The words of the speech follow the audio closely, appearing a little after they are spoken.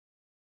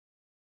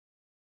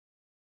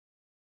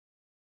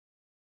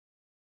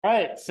All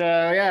right, so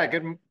yeah,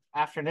 good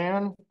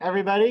afternoon,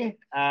 everybody.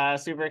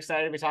 Super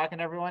excited to be talking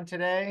to everyone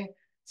today.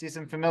 See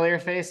some familiar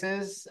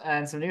faces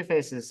and some new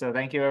faces. So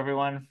thank you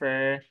everyone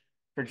for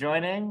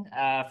joining.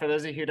 For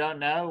those of you who don't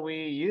know,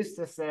 we used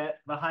to sit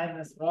behind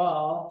this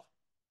wall.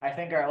 I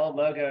think our old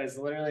logo is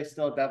literally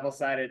still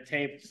double-sided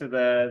tape to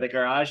the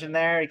garage in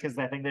there because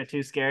I think they're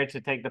too scared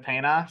to take the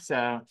paint off.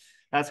 So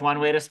that's one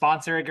way to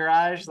sponsor a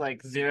garage,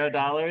 like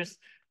 $0.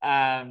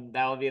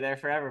 That will be there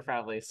forever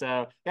probably.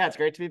 So yeah, it's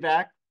great to be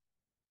back.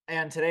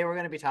 And today we're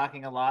going to be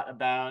talking a lot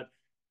about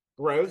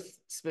growth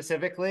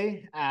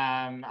specifically.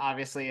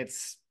 Obviously,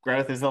 it's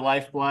growth is the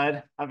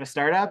lifeblood of a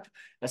startup,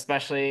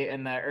 especially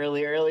in the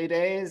early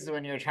days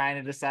when you're trying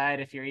to decide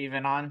if you're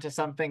even on to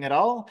something at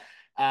all.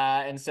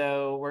 And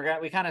so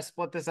we kind of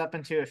split this up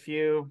into a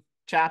few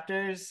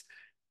chapters.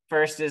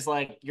 First is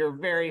like your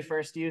very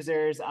first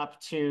users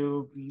up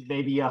to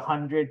maybe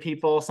 100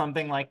 people,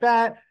 something like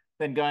that.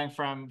 Then going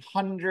from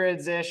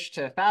hundreds ish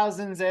to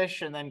thousands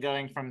ish, and then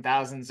going from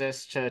thousands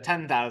ish to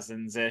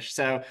 10,000s ish.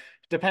 So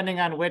depending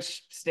on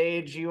which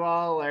stage you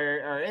all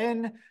are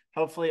in,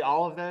 hopefully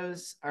all of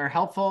those are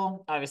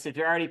helpful. Obviously, if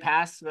you're already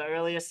past the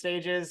earliest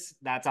stages,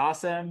 that's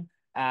awesome.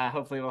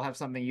 Hopefully we'll have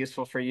something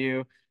useful for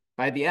you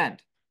by the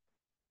end.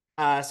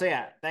 So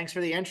yeah, thanks for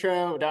the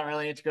intro. Don't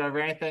really need to go over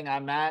anything.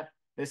 I'm Matt.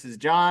 This is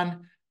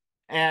John.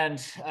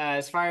 And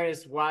as far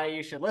as why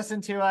you should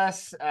listen to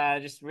us,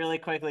 just really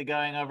quickly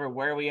going over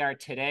where we are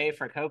today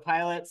for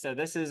CoPilot. So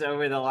this is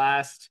over the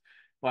last,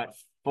 what,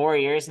 4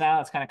 years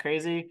now? It's kind of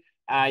crazy.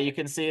 You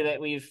can see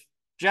that we've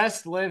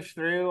just lived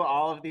through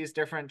all of these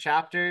different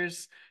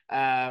chapters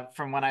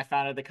from when I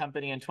founded the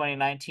company in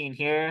 2019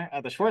 here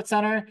at the Swartz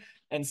Center.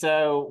 And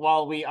so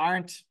while we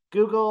aren't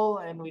Google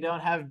and we don't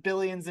have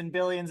billions and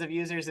billions of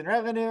users in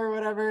revenue or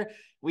whatever,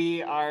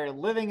 we are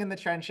living in the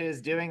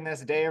trenches doing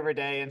this day over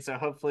day. And so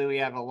hopefully we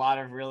have a lot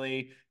of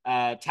really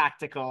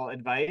tactical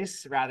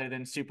advice rather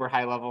than super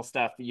high level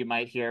stuff that you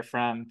might hear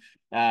from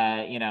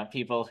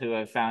people who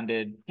have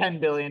founded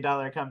 $10 billion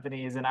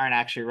companies and aren't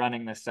actually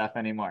running this stuff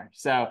anymore.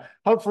 So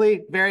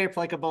hopefully very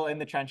applicable in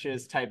the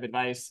trenches type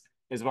advice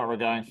is what we're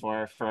going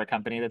for a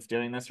company that's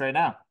doing this right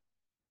now.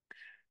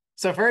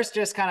 So first,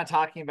 just kind of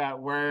talking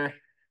about where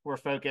we're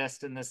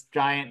focused in this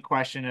giant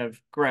question of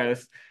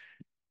growth.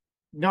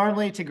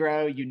 Normally, to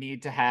grow, you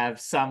need to have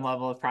some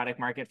level of product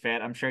market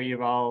fit. I'm sure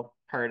you've all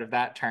heard of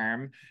that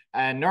term.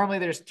 And normally,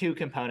 there's two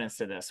components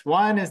to this.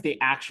 One is the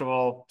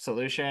actual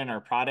solution or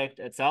product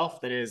itself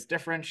that is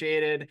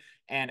differentiated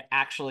and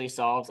actually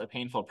solves a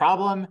painful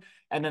problem.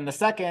 And then the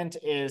second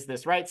is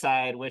this right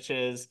side, which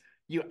is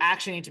you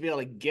actually need to be able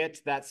to get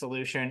that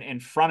solution in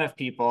front of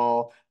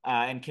people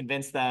and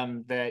convince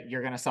them that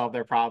you're going to solve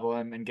their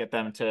problem and get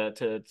them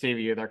to give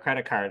you their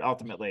credit card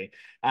ultimately.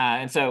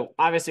 And so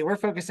obviously we're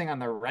focusing on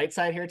the right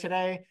side here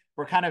today.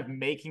 We're kind of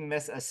making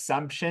this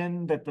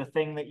assumption that the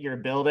thing that you're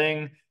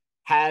building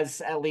has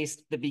at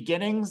least the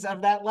beginnings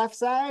of that left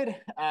side.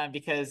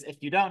 Because if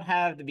you don't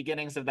have the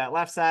beginnings of that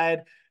left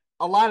side,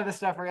 a lot of the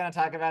stuff we're going to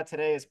talk about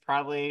today is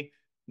probably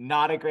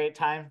not a great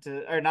time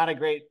to, or not a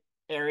great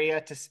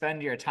area to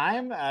spend your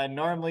time.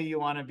 Normally you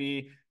want to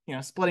be,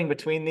 splitting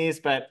between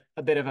these, but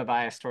a bit of a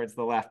bias towards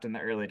the left in the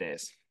early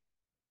days.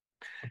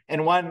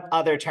 And one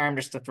other term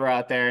just to throw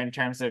out there in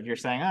terms of you're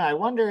saying, oh, I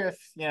wonder if,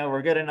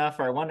 we're good enough,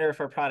 or I wonder if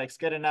our product's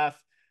good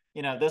enough.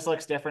 This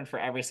looks different for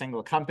every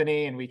single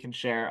company, and we can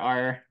share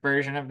our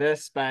version of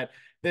this. But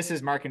this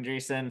is Mark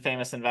Andreessen,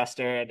 famous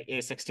investor at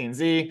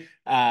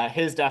A16Z,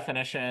 his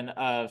definition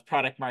of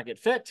product market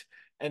fit.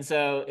 And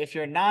so if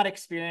you're not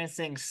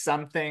experiencing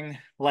something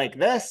like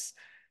this,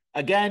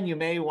 again, you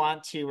may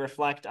want to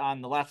reflect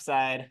on the left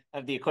side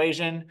of the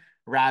equation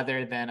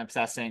rather than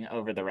obsessing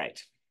over the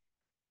right.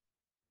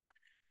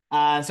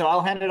 So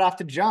I'll hand it off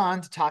to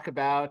John to talk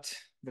about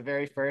the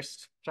very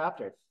first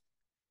chapter.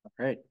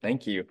 All right,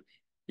 thank you.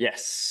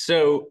 Yes,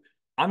 so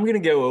I'm going to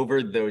go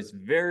over those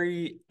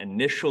very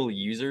initial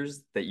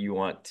users that you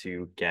want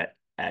to get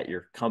at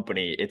your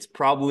company. It's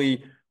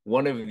probably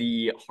one of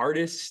the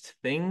hardest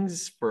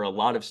things for a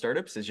lot of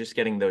startups is just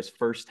getting those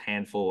first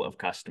handful of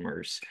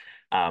customers.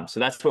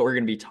 So that's what we're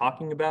going to be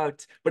talking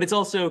about, but it's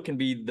also can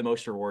be the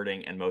most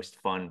rewarding and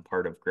most fun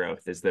part of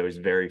growth is those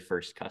very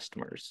first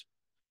customers.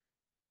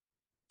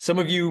 Some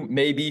of you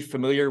may be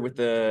familiar with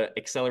the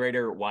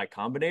accelerator Y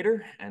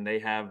Combinator, and they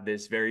have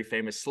this very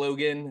famous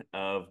slogan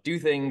of do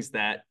things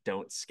that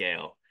don't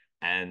scale.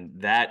 And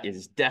that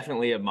is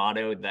definitely a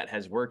motto that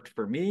has worked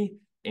for me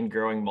in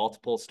growing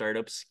multiple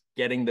startups,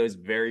 getting those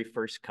very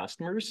first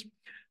customers.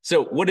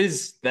 So what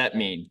does that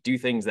mean? Do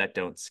things that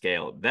don't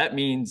scale. That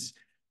means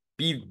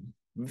be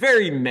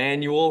very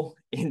manual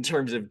in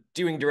terms of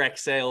doing direct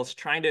sales,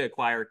 trying to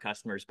acquire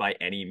customers by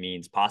any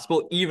means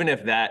possible, even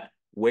if that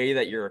way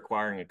that you're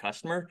acquiring a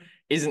customer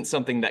isn't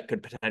something that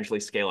could potentially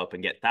scale up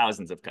and get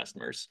thousands of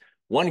customers.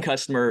 One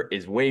customer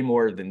is way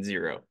more than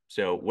zero.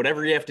 So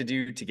whatever you have to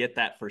do to get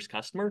that first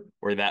customer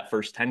or that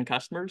first 10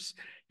 customers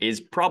is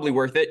probably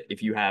worth it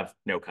if you have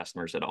no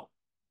customers at all.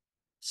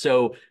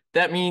 So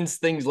that means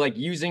things like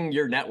using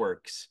your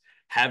networks,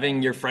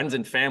 having your friends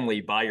and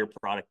family buy your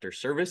product or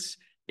service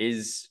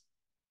is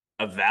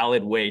a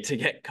valid way to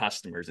get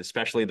customers,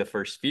 especially the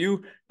first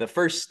few. The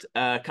first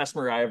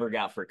customer I ever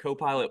got for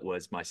CoPilot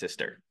was my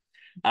sister.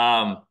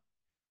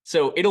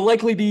 So it'll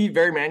likely be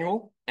very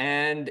manual,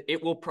 and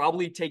it will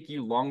probably take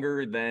you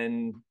longer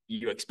than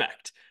you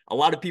expect. A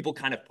lot of people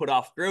kind of put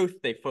off growth.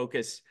 They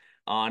focus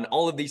on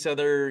all of these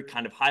other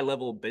kind of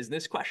high-level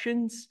business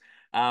questions.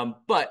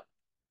 But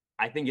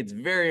I think it's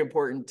very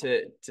important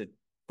to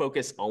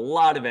focus a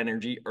lot of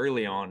energy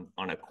early on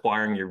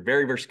acquiring your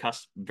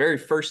very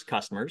first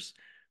customers,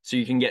 so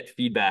you can get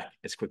feedback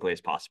as quickly as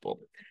possible.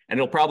 And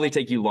it'll probably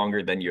take you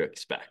longer than you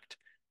expect.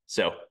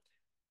 So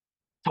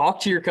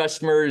talk to your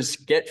customers,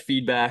 get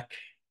feedback,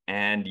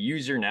 and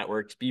use your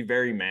networks. Be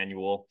very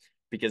manual,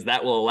 because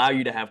that will allow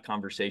you to have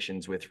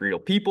conversations with real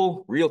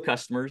people, real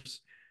customers,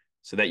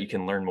 so that you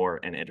can learn more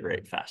and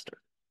iterate faster.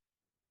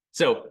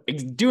 So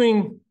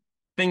doing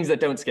things that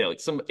don't scale, like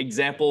some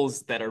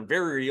examples that are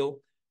very real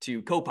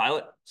to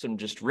CoPilot, some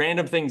just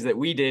random things that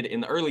we did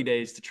in the early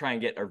days to try and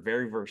get our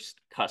very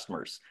first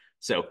customers.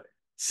 So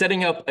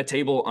setting up a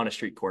table on a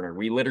street corner.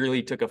 We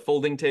literally took a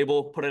folding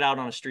table, put it out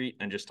on a street,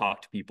 and just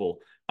talked to people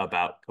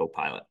about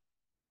CoPilot.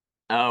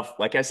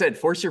 Like I said,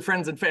 force your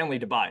friends and family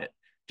to buy it,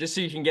 just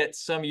so you can get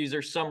some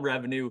users, some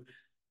revenue,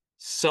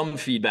 some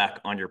feedback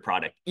on your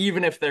product.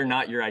 Even if they're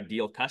not your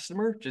ideal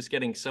customer, just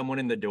getting someone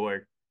in the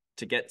door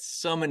to get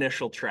some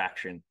initial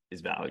traction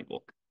is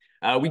valuable.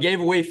 We gave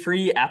away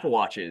free Apple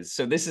Watches.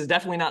 So this is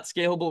definitely not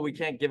scalable. We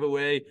can't give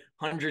away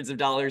hundreds of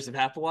dollars of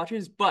Apple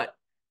Watches, but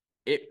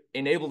it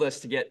enabled us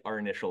to get our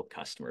initial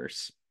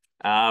customers.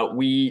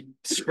 We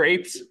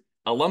scraped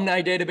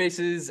alumni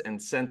databases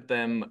and sent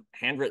them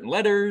handwritten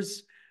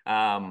letters.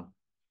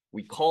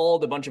 We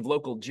called a bunch of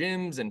local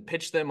gyms and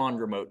pitched them on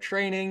remote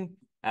training.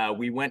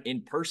 We went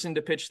in person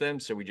to pitch them.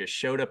 So we just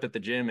showed up at the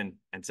gym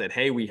and said,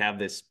 hey, we have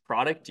this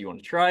product. Do you want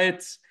to try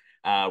it?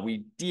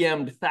 We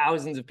DM'd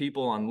thousands of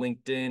people on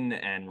LinkedIn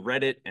and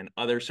Reddit and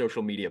other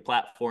social media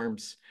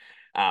platforms.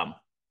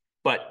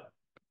 But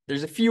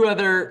there's a few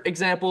other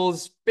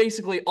examples.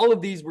 Basically, all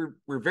of these were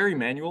very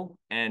manual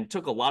and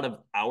took a lot of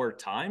our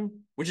time,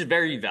 which is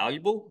very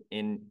valuable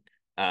in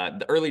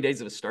the early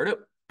days of a startup.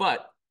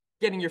 But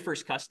getting your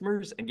first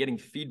customers and getting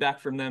feedback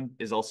from them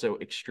is also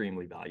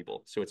extremely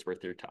valuable. So it's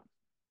worth your time.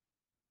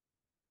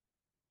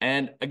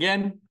 And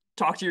again,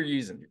 talk to your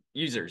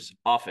users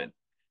often.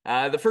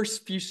 The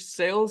first few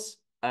sales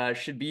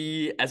should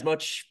be as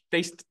much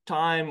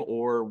FaceTime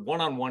or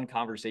one-on-one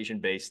conversation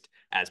based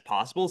as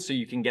possible, so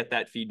you can get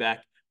that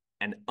feedback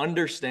and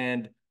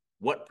understand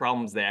what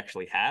problems they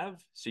actually have,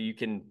 so you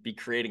can be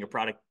creating a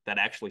product that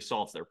actually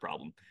solves their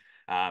problem.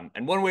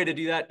 And one way to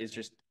do that is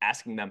just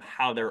asking them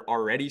how they're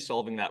already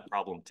solving that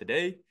problem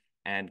today,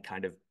 and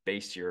kind of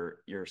base your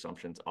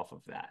assumptions off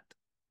of that.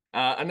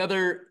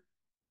 Another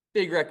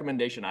big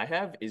recommendation I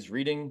have is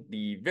reading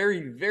the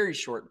very, very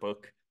short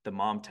book, The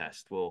Mom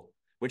Test,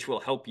 which will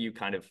help you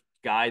kind of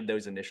guide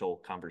those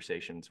initial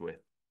conversations with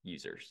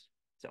users.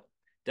 So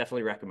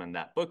definitely recommend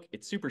that book.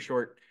 It's super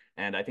short,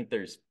 and I think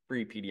there's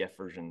free PDF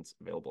versions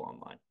available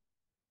online.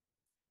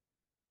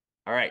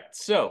 All right,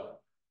 so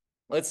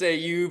let's say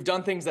you've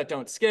done things that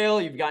don't scale,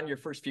 you've gotten your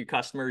first few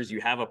customers, you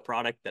have a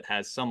product that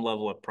has some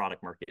level of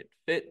product market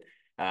fit,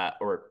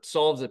 or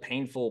solves a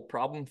painful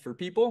problem for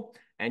people,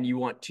 and you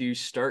want to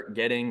start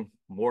getting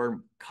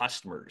more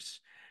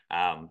customers.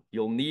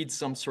 You'll need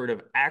some sort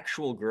of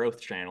actual growth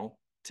channel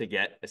to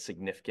get a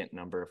significant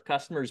number of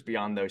customers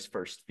beyond those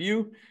first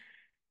few.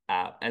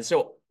 And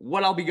so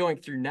what I'll be going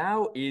through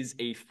now is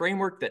a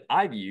framework that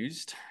I've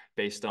used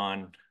based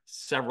on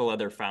several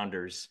other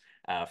founders'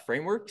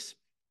 frameworks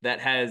that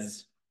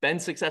has been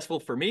successful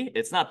for me.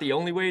 It's not the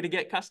only way to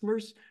get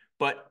customers,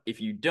 but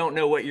if you don't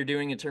know what you're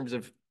doing in terms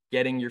of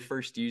getting your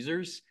first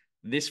users,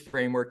 this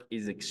framework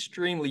is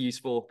extremely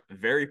useful,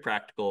 very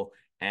practical,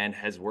 and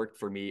has worked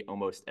for me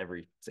almost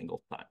every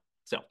single time.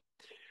 So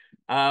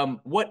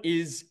what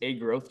is a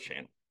growth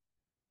channel?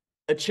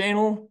 A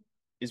channel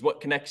is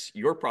what connects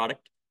your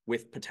product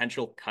with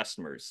potential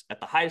customers. At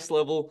the highest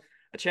level,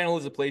 a channel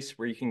is a place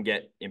where you can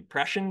get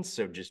impressions,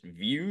 so just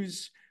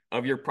views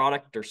of your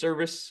product or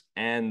service,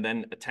 and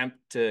then attempt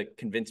to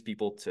convince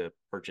people to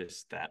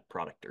purchase that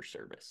product or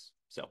service.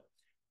 So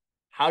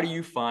how do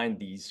you find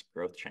these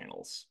growth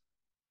channels?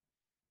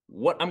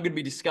 What I'm going to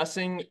be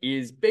discussing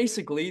is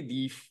basically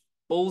the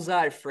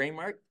bullseye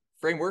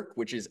framework,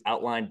 which is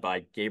outlined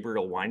by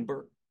Gabriel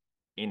Weinberg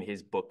in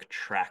his book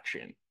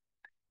Traction.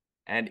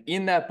 And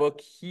in that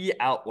book, he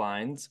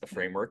outlines a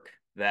framework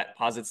that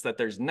posits that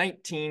there's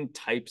 19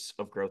 types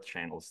of growth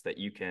channels that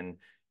you can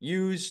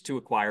use to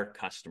acquire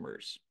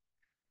customers.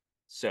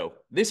 So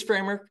this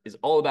framework is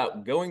all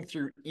about going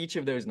through each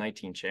of those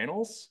 19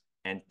 channels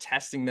and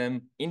testing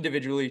them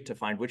individually to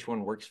find which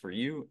one works for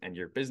you and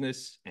your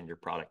business and your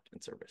product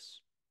and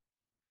service.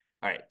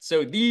 All right,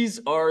 so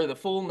these are the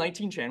full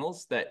 19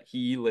 channels that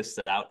he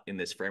listed out in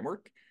this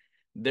framework.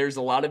 There's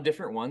a lot of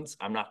different ones.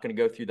 I'm not going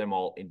to go through them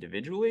all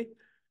individually,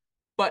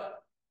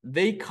 but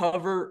they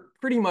cover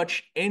pretty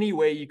much any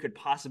way you could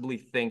possibly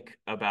think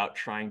about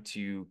trying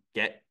to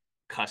get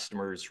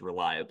customers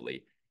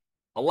reliably.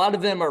 A lot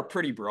of them are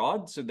pretty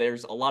broad, so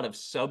there's a lot of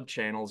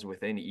sub-channels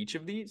within each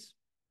of these,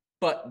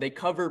 but they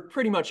cover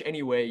pretty much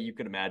any way you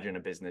could imagine a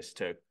business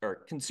to,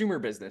 or consumer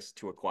business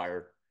to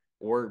acquire,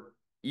 or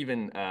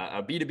even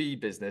a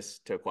B2B business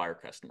to acquire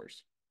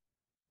customers.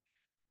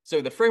 So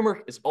the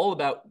framework is all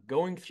about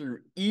going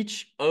through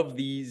each of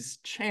these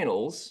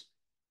channels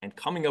and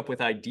coming up with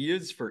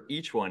ideas for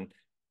each one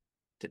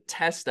to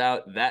test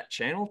out that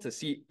channel to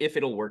see if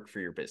it'll work for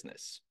your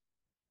business.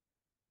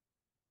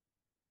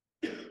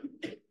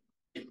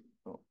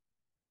 Oh,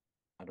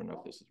 I don't know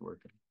if this is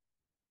working.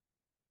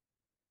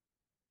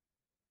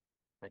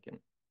 I can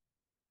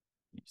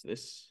use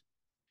this.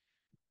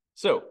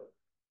 So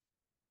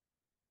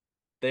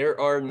there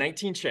are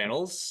 19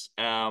 channels,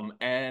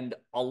 and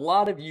a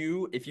lot of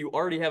you, if you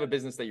already have a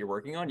business that you're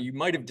working on, you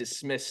might have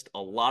dismissed a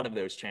lot of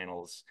those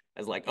channels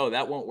as like, oh,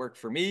 that won't work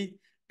for me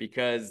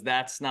because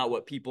that's not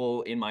what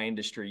people in my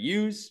industry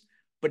use.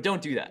 But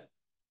don't do that.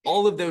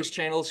 All of those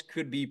channels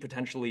could be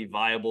potentially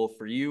viable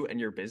for you and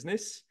your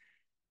business.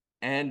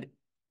 And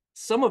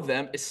some of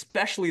them,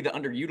 especially the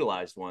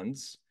underutilized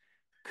ones,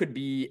 could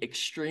be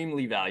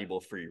extremely valuable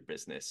for your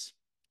business.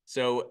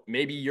 So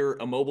maybe you're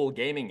a mobile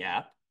gaming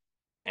app,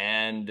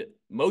 and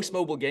most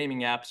mobile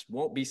gaming apps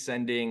won't be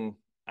sending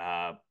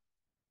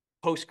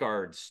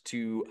postcards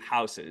to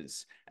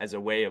houses as a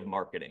way of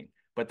marketing.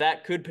 But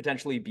that could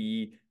potentially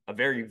be a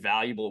very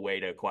valuable way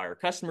to acquire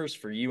customers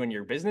for you and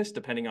your business,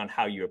 depending on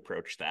how you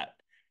approach that.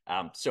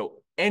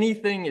 So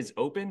anything is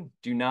open.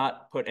 Do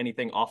not put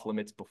anything off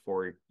limits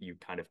before you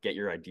kind of get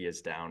your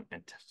ideas down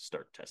and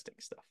start testing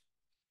stuff.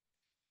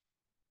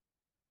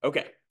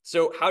 Okay,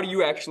 so how do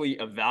you actually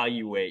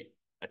evaluate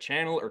a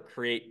channel or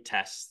create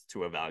tests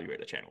to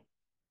evaluate a channel?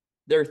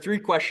 There are 3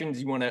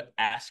 questions you want to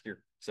ask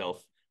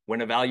yourself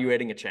when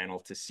evaluating a channel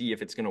to see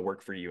if it's going to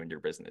work for you and your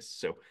business.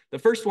 So the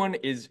first one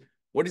is,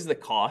 what is the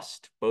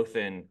cost, both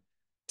in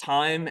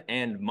time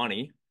and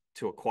money,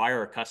 to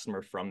acquire a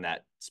customer from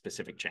that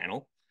specific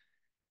channel?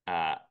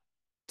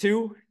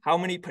 2, how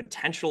many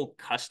potential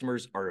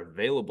customers are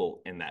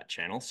available in that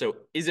channel? So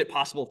is it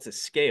possible to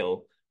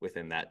scale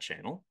within that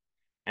channel?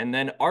 And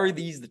then are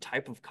these the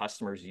type of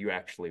customers you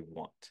actually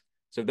want?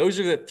 So those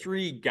are the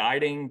 3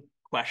 guiding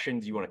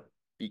questions you want to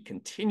be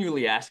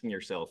continually asking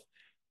yourself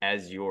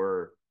as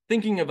you're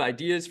thinking of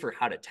ideas for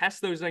how to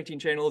test those 19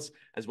 channels,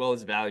 as well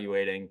as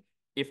evaluating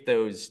if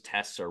those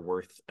tests are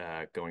worth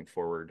going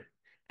forward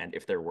and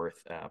if they're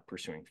worth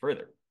pursuing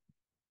further.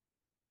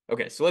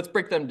 Okay, so let's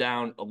break them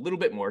down a little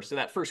bit more. So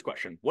that first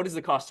question, what is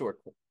the cost to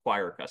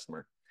acquire a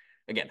customer?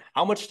 Again,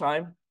 how much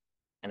time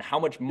and how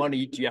much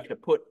money do you have to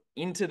put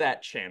into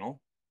that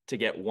channel to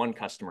get one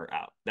customer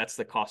out? That's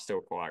the cost to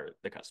acquire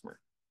the customer.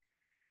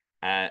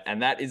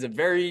 And that is a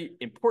very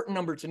important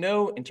number to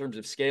know in terms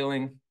of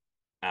scaling.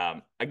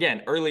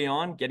 Again, early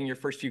on, getting your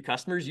first few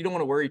customers, you don't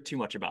want to worry too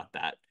much about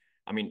that.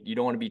 I mean, you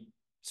don't want to be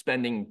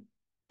spending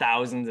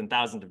thousands and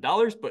thousands of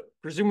dollars, but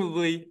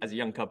presumably as a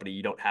young company,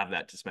 you don't have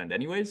that to spend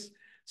anyways.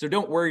 So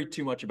don't worry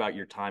too much about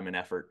your time and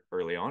effort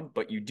early on,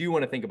 but you do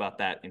want to think about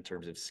that in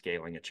terms of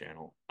scaling a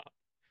channel up.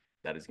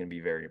 That is going to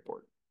be very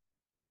important.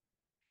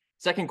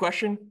 Second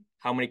question,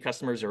 how many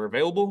customers are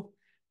available?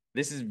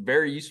 This is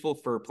very useful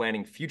for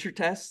planning future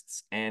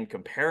tests and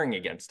comparing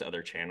against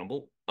other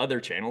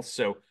channels.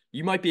 So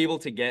you might be able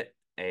to get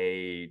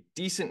a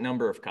decent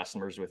number of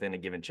customers within a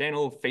given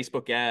channel,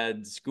 Facebook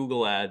ads,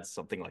 Google ads,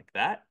 something like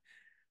that.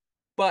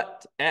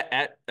 But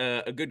at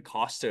a good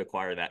cost to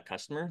acquire that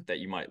customer that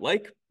you might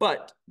like,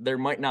 but there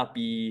might not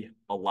be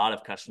a lot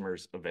of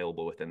customers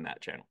available within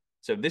that channel.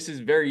 So this is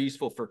very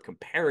useful for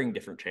comparing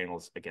different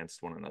channels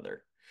against one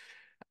another.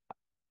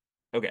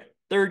 Okay,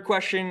 third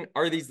question,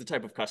 are these the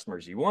type of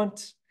customers you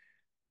want?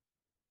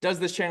 Does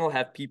this channel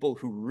have people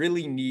who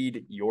really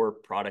need your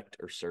product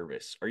or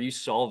service? Are you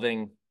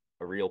solving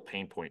a real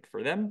pain point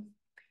for them?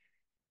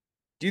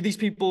 Do these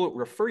people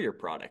refer your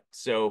product?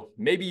 So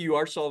maybe you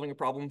are solving a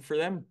problem for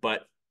them,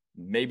 but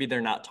maybe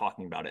they're not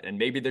talking about it. And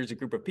maybe there's a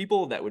group of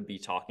people that would be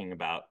talking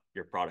about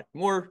your product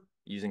more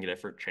using a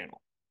different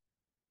channel.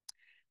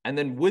 And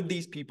then would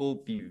these people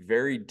be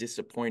very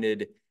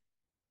disappointed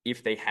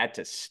if they had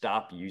to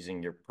stop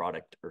using your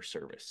product or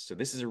service? So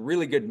this is a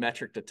really good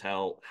metric to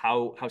tell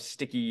how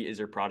sticky is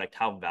your product,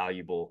 how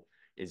valuable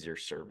is your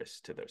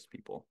service to those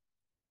people.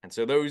 And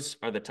so those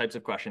are the types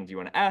of questions you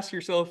want to ask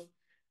yourself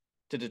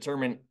to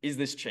determine, is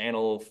this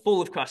channel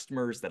full of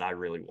customers that I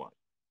really want?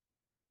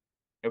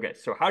 Okay,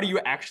 so how do you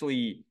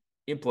actually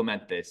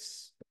implement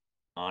this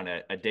on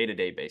a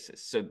day-to-day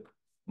basis? So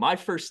my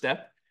first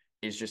step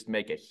is just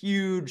make a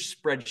huge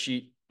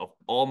spreadsheet of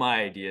all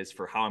my ideas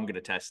for how I'm going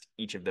to test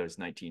each of those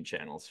 19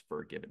 channels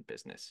for a given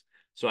business.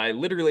 So I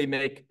literally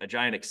make a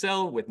giant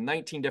Excel with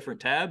 19 different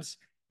tabs.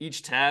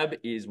 Each tab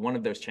is one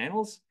of those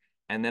channels.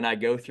 And then I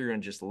go through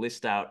and just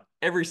list out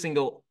every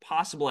single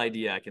possible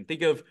idea I can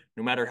think of,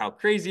 no matter how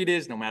crazy it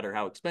is, no matter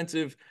how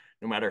expensive,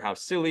 no matter how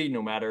silly,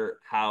 no matter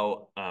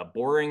how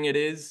boring it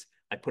is,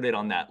 I put it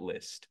on that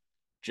list.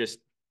 Just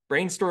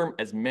brainstorm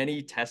as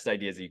many test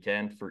ideas as you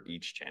can for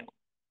each channel.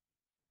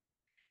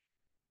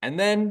 And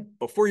then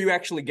before you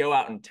actually go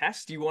out and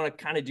test, you want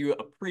to kind of do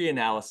a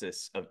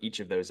pre-analysis of each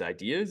of those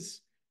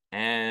ideas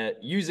and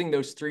using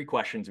those three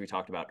questions we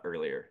talked about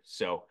earlier.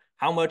 So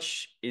how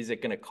much is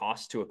it going to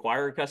cost to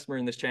acquire a customer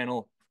in this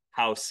channel?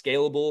 How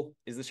scalable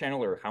is this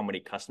channel, or how many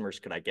customers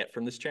could I get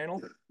from this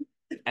channel?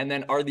 And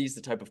then are these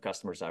the type of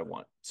customers I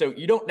want? So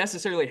you don't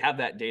necessarily have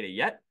that data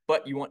yet,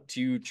 but you want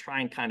to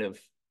try and kind of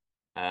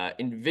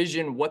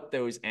envision what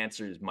those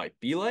answers might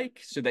be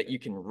like so that you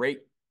can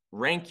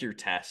rank your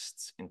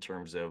tests in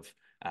terms of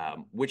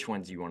which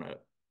ones you want to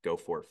go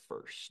for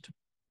first.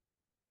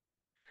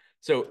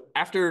 So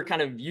after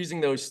kind of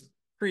using those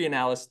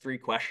pre-analysis three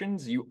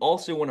questions, you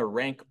also want to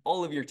rank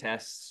all of your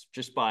tests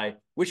just by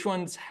which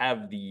ones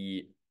have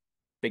the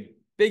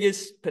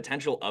biggest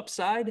potential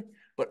upside,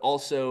 but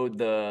also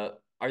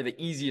are the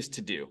easiest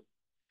to do.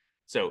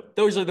 So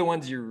those are the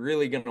ones you're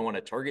really going to want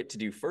to target to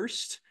do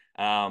first.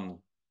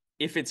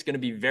 If it's going to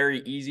be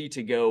very easy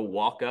to go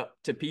walk up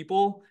to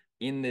people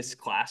in this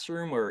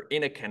classroom or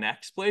in a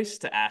Connects place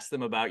to ask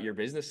them about your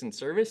business and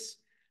service,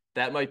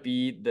 that might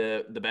be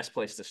the best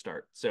place to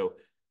start. So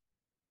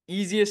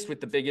easiest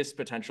with the biggest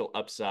potential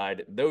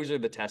upside, those are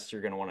the tests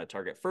you're going to want to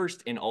target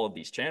first in all of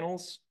these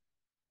channels.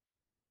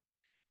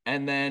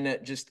 And then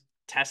just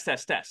test.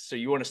 So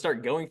you want to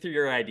start going through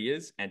your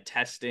ideas and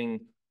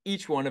testing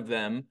each one of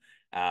them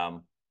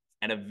and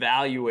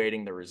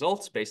evaluating the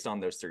results based on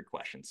those three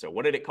questions. So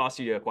what did it cost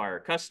you to acquire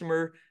a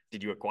customer?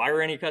 Did you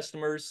acquire any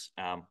customers?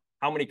 How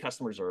many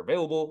customers are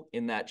available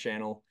in that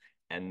channel?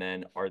 And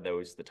then are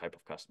those the type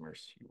of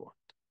customers you want?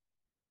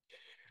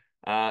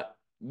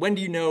 When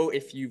do you know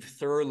if you've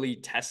thoroughly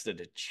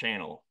tested a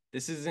channel?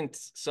 This isn't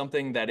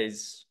something that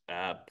is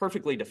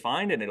perfectly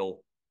defined, and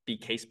it'll be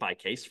case by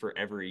case for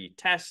every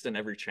test and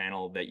every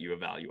channel that you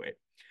evaluate.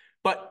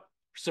 But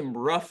some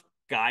rough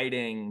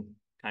guiding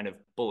kind of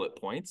bullet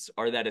points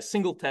are that a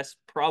single test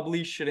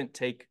probably shouldn't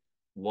take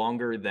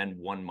longer than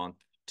 1 month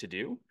to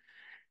do.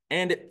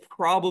 And it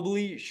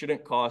probably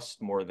shouldn't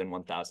cost more than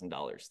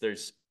 $1,000.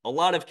 There's a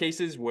lot of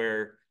cases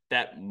where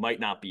that might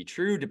not be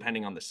true,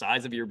 depending on the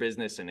size of your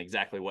business and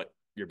exactly what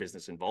your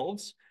business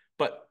involves.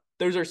 But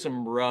those are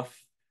some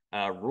rough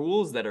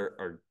rules that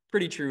are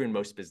pretty true in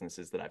most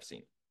businesses that I've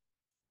seen.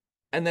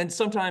 And then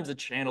sometimes a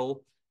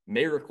channel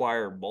may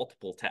require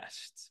multiple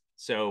tests.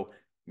 So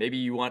maybe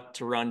you want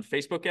to run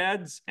Facebook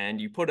ads and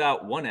you put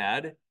out one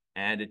ad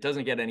and it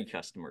doesn't get any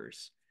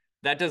customers.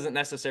 That doesn't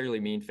necessarily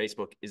mean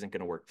Facebook isn't going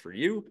to work for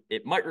you.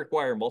 It might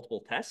require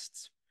multiple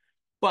tests,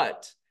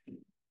 but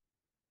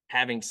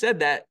having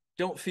said that,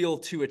 don't feel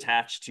too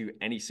attached to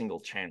any single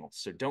channel.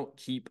 So don't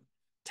keep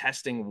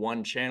testing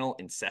one channel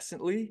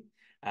incessantly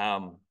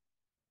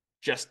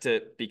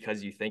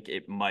because you think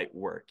it might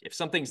work. If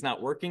something's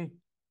not working,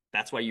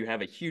 that's why you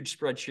have a huge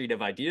spreadsheet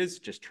of ideas.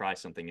 Just try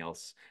something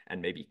else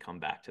and maybe come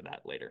back to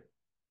that later.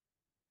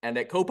 And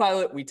at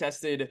CoPilot, we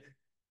tested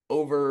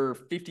over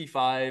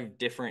 55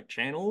 different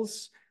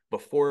channels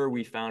before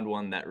we found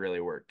one that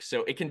really worked.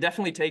 So it can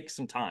definitely take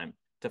some time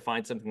to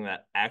find something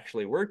that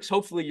actually works.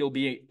 Hopefully you'll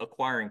be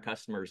acquiring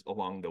customers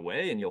along the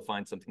way and you'll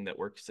find something that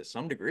works to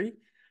some degree.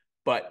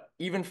 But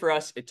even for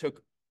us, it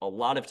took a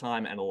lot of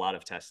time and a lot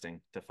of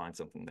testing to find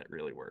something that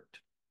really worked.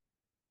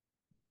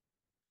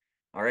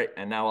 All right,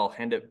 and now I'll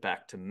hand it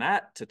back to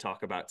Matt to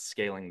talk about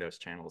scaling those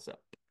channels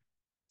up.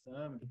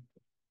 All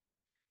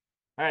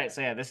right, so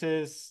yeah, this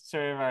is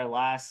sort of our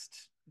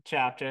last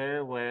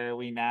chapter where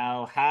we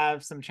now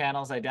have some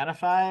channels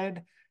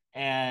identified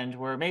and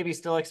we're maybe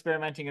still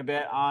experimenting a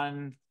bit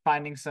on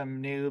finding some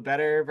new,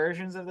 better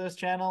versions of those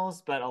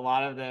channels, but a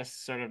lot of this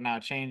sort of now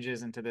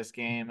changes into this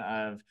game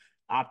of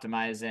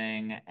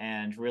optimizing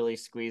and really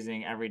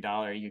squeezing every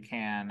dollar you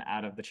can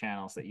out of the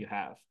channels that you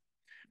have.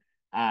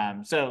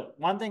 So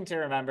one thing to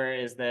remember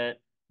is that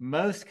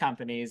most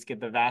companies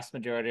get the vast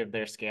majority of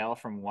their scale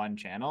from one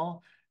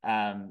channel.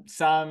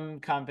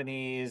 Some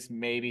companies,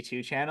 maybe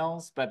two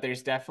channels, but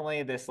there's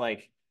definitely this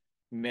like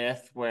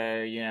myth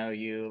where, you know,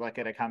 you look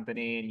at a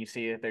company and you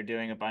see that they're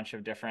doing a bunch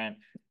of different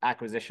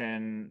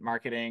acquisition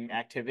marketing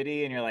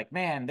activity and you're like,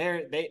 man,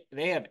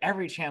 they have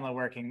every channel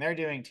working. They're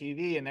doing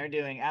TV and they're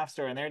doing App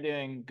Store and they're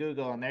doing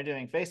Google and they're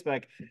doing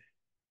Facebook.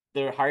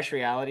 The harsh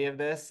reality of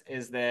this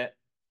is that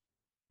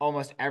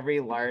almost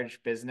every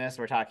large business,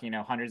 we're talking, you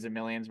know, hundreds of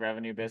millions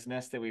revenue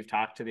business that we've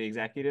talked to the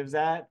executives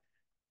at,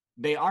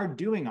 they are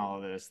doing all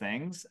of those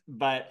things,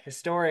 but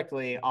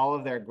historically, all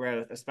of their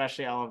growth,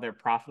 especially all of their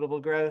profitable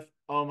growth,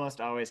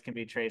 almost always can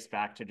be traced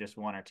back to just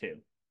one or two.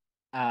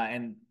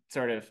 And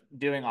sort of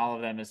doing all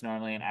of them is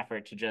normally an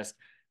effort to just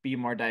be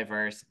more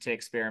diverse, to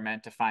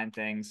experiment, to find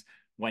things.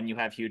 When you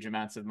have huge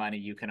amounts of money,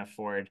 you can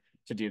afford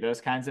to do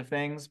those kinds of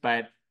things.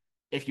 But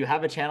if you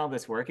have a channel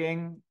that's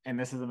working, and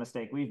this is a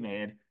mistake we've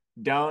made,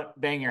 don't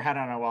bang your head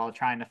on a wall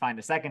trying to find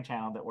a second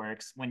channel that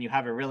works when you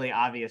have a really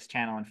obvious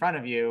channel in front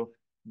of you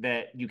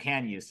that you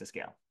can use to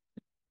scale.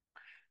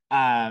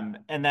 And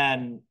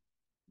then,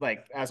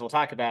 like, as we'll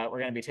talk about, we're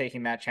going to be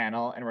taking that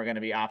channel and we're going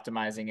to be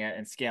optimizing it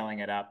and scaling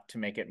it up to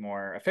make it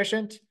more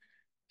efficient.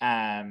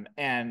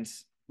 And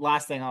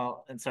last thing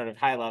I'll, in sort of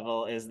high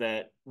level, is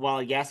that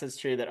while yes, it's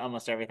true that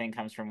almost everything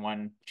comes from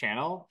one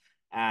channel,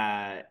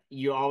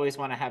 you always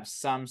want to have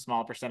some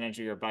small percentage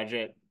of your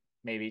budget,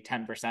 maybe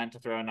 10% to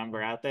throw a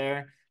number out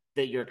there,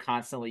 that you're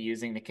constantly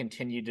using to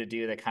continue to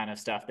do the kind of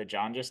stuff that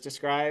John just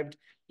described,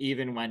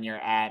 even when you're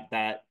at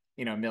that,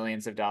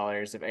 millions of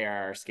dollars of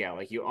ARR scale.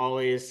 Like you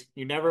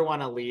never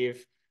want to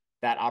leave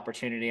that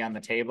opportunity on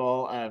the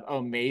table of,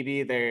 oh,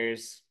 maybe the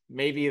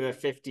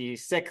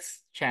 56th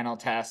channel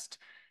test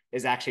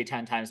is actually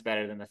 10 times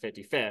better than the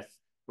 55th,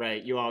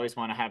 right? You always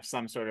want to have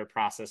some sort of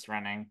process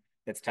running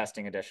that's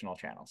testing additional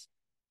channels.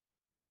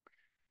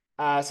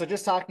 So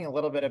just talking a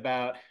little bit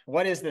about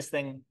what is this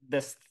thing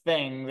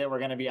that we're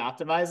going to be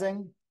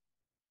optimizing.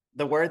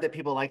 The word that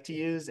people like to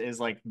use is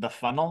like the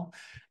funnel.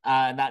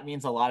 And that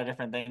means a lot of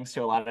different things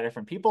to a lot of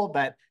different people,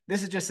 but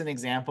this is just an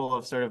example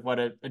of sort of what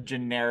a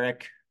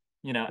generic,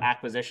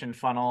 acquisition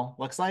funnel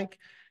looks like.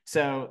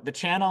 So the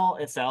channel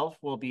itself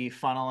will be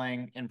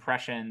funneling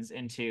impressions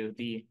into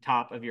the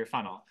top of your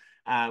funnel,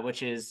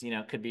 which is,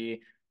 could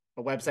be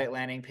a website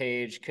landing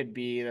page, could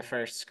be the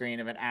first screen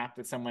of an app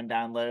that someone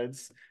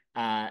downloads.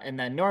 And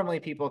then normally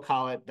people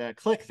call it the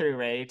click-through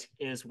rate,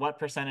 is what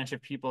percentage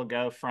of people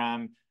go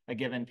from a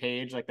given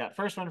page, like that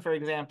first one, for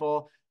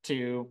example,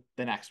 to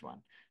the next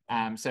one.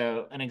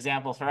 So an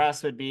example for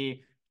us would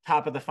be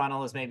top of the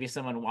funnel is maybe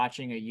someone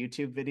watching a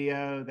YouTube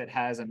video that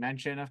has a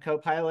mention of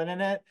CoPilot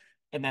in it.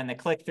 And then the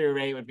click-through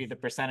rate would be the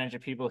percentage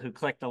of people who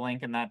click the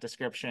link in that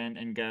description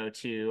and go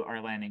to our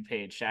landing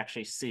page to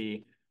actually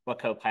see what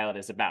CoPilot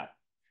is about.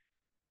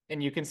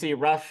 And you can see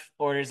rough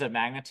orders of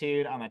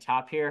magnitude on the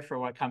top here for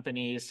what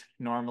companies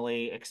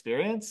normally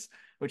experience,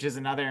 which is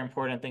another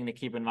important thing to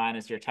keep in mind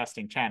as you're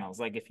testing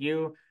channels. Like if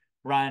you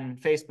run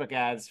Facebook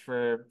ads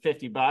for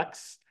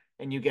 $50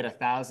 and you get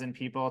 1,000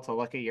 people to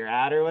look at your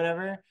ad or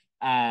whatever,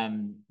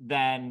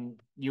 then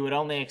you would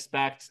only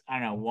expect, I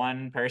don't know,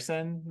 one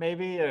person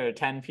maybe, or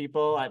 10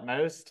 people at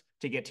most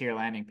to get to your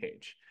landing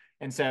page.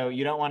 And so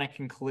you don't want to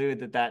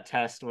conclude that that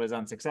test was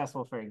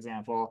unsuccessful, for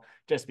example,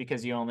 just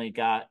because you only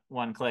got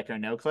one click or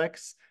no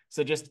clicks.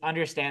 So just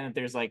understand that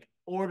there's like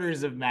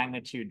orders of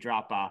magnitude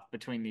drop off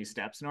between these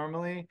steps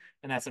normally,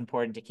 and that's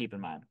important to keep in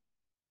mind.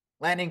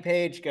 Landing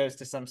page goes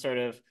to some sort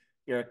of,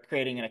 you're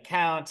creating an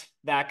account,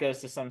 that goes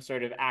to some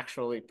sort of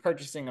actually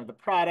purchasing of the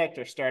product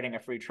or starting a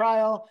free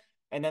trial.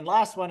 And then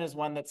last one is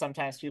one that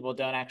sometimes people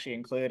don't actually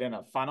include in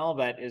a funnel,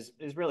 but is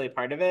really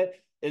part of it,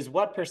 is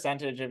what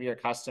percentage of your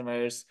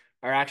customers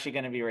are actually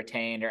going to be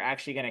retained, or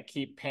actually going to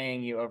keep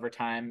paying you over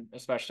time,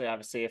 especially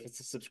obviously if it's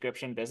a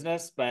subscription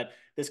business. But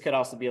this could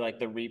also be like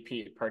the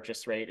repeat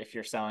purchase rate if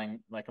you're selling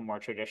like a more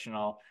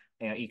traditional,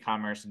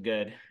 e-commerce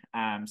good.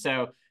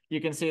 So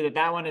you can see that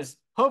that one is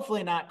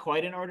hopefully not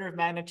quite an order of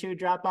magnitude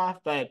drop off,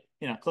 but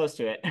close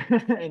to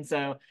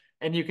it.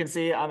 And you can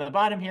see on the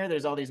bottom here,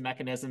 there's all these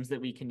mechanisms that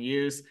we can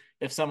use.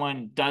 If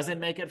someone doesn't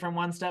make it from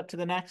one step to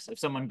the next, if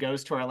someone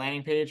goes to our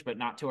landing page, but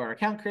not to our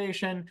account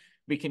creation,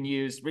 we can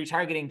use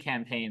retargeting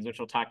campaigns, which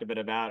we'll talk a bit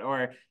about.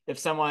 Or if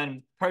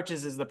someone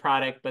purchases the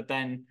product, but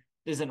then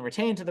isn't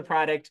retained to the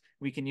product,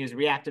 we can use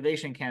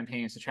reactivation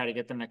campaigns to try to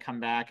get them to come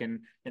back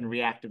and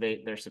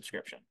reactivate their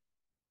subscription.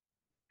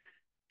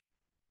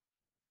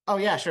 Oh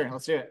yeah, sure,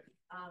 let's do it.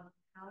 How did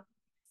you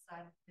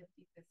decide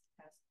 55th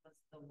test was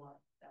the one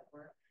that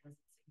worked? Was it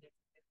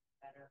significantly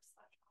better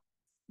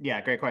 / Yeah,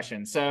 great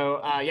question.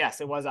 So yes,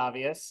 it was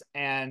obvious.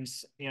 And,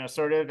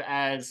 sort of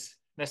as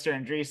Mr.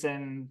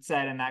 Andreessen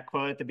said in that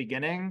quote at the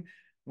beginning,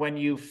 when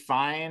you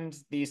find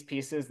these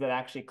pieces that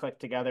actually click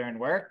together and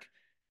work,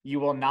 you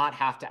will not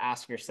have to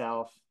ask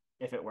yourself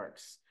if it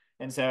works.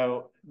 And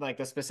so like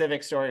the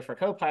specific story for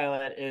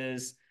CoPilot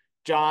is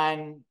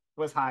John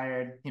was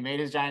hired. He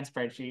made his giant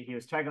spreadsheet. He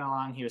was chugging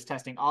along. He was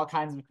testing all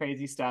kinds of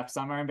crazy stuff.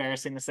 Some are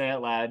embarrassing to say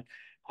out loud.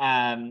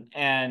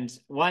 And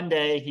one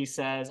day he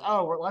says,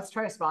 "Oh, let's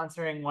try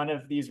sponsoring one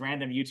of these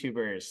random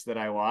YouTubers that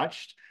I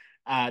watched,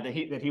 that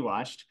he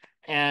watched."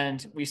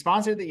 And we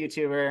sponsored the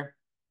YouTuber.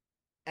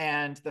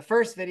 And the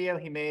first video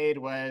he made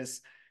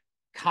was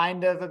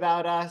kind of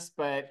about us,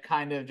 but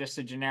kind of just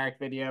a generic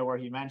video where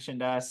he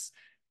mentioned us.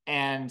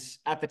 And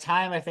at the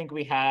time, I think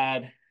we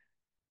had,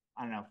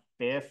 I don't know,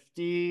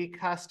 50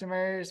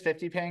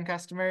 paying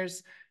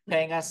customers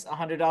paying us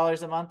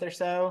 $100 a month or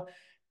so.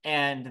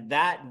 And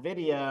that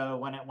video,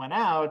 when it went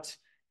out,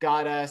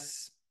 got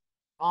us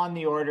on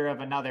the order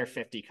of another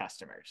 50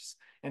 customers.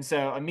 And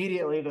so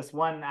immediately this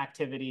one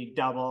activity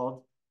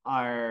doubled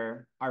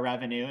our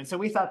revenue. And so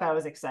we thought that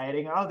was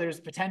exciting. Oh, there's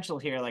potential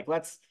here. Like,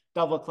 let's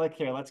double click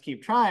here. Let's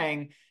keep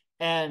trying.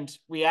 And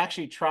we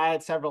actually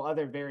tried several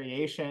other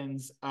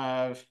variations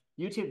of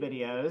YouTube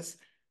videos,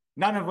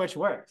 none of which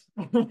worked.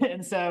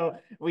 And so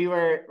we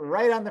were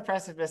right on the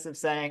precipice of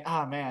saying,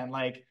 oh man,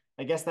 like,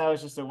 I guess that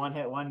was just a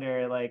one-hit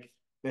wonder. Like,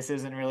 this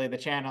isn't really the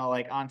channel,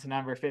 like on to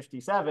number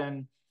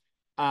 57.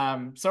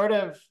 Sort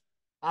of,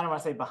 I don't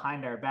want to say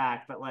behind our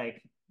back, but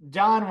like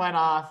John went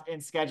off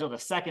and scheduled a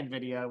second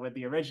video with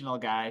the original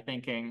guy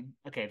thinking,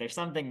 okay, there's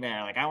something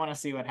there. Like, I want to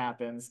see what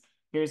happens.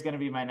 Here's going to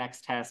be my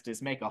next test,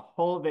 is make a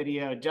whole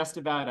video just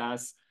about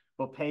us.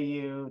 will pay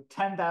you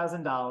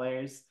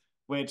 $10,000,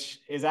 which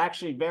is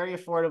actually very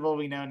affordable,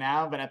 we know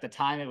now, but at the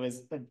time it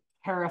was a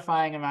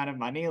terrifying amount of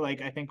money.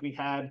 Like, I think we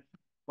had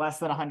less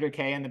than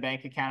 100K in the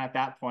bank account at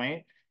that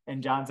point,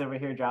 and John's over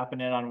here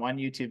dropping it on one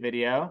YouTube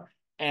video.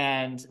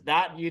 And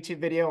that YouTube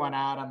video went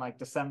out on like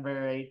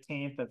December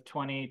 18th of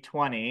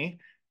 2020.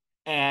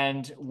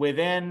 And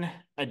within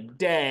a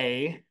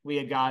day, we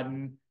had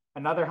gotten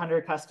another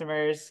 100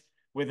 customers.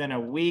 Within a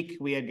week,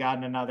 we had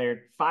gotten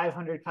another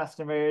 500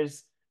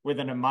 customers.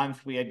 Within a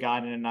month, we had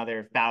gotten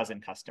another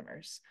 1,000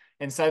 customers.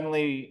 And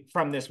suddenly,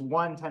 from this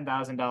one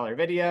 $10,000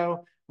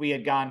 video, we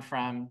had gone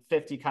from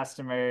 50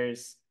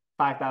 customers,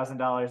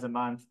 $5,000 a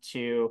month,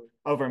 to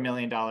over $1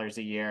 million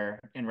a year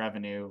in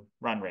revenue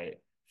run rate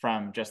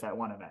from just that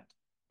one event.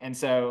 And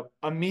so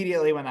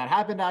immediately when that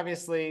happened,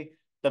 obviously,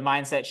 the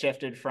mindset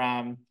shifted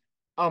from,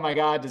 oh my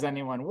God, does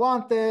anyone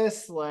want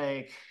this?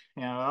 Like,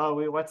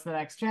 oh, what's the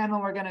next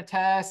channel we're going to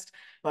test?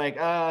 Like,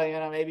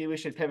 maybe we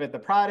should pivot the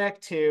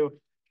product, to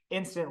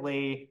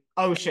instantly,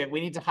 oh shit,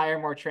 we need to hire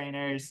more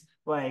trainers.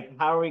 Like,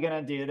 how are we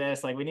going to do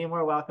this? Like, we need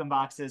more welcome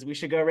boxes. We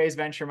should go raise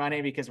venture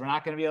money because we're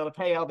not going to be able to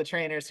pay all the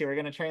trainers who are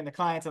going to train the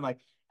clients. And like,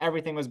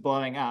 everything was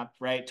blowing up,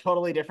 right?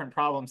 Totally different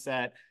problem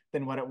set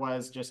than what it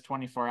was just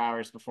 24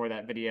 hours before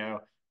that video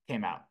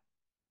came out.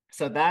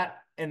 So that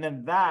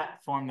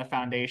formed the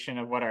foundation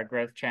of what our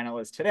growth channel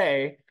is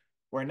today.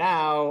 Where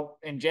now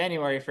in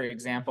January, for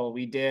example,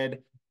 we did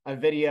a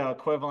video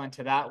equivalent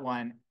to that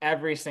one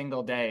every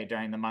single day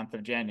during the month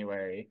of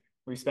January.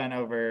 We spent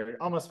over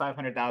almost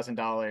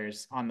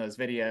 $500,000 on those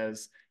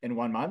videos in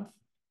 1 month.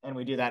 And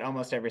we do that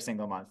almost every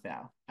single month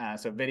now.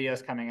 So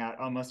videos coming out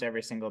almost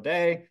every single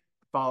day,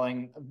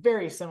 following a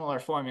very similar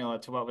formula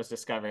to what was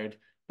discovered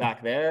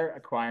back there,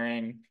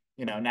 acquiring,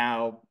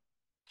 now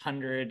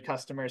 100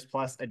 customers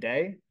plus a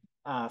day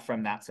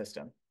from that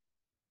system.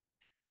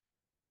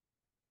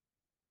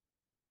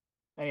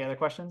 Any other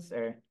questions?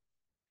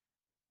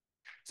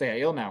 So yeah,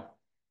 you'll know.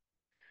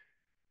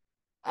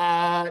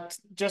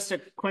 Just a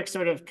quick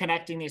sort of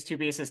connecting these two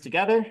pieces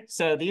together.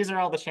 So these are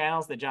all the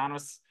channels that John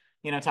was,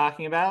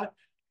 talking about.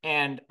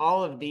 And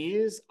all of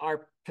these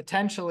are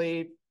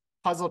potentially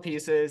puzzle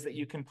pieces that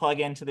you can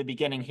plug into the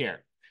beginning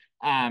here.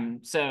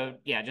 So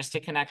yeah, just to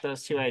connect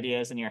those two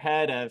ideas in your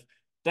head of,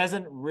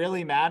 doesn't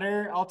really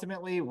matter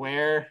ultimately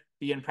where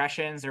the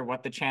impressions or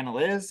what the channel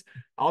is.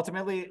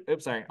 Ultimately,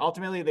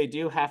 they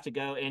do have to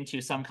go into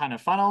some kind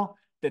of funnel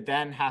that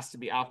then has to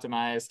be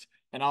optimized.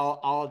 And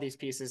all of these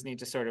pieces need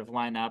to sort of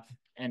line up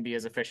and be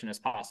as efficient as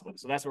possible.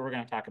 So that's what we're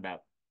going to talk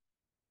about.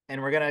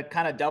 And we're going to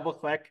kind of double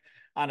click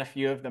on a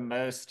few of the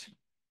most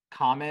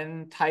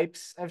common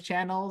types of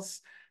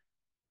channels.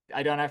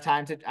 I don't have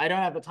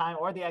the time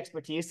or the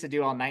expertise to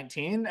do all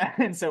 19.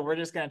 And so we're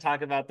just going to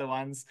talk about the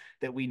ones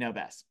that we know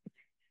best.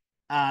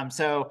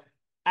 So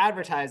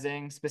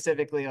advertising,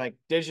 specifically like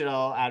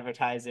digital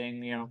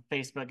advertising,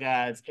 Facebook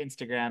ads,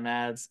 Instagram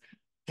ads,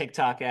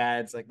 TikTok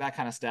ads, like that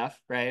kind of stuff,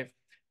 right?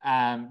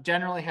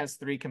 Generally has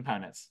three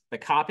components: the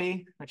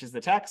copy, which is the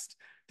text,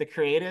 the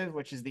creative,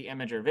 which is the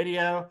image or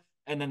video,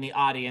 and then the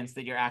audience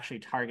that you're actually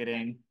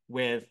targeting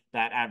with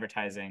that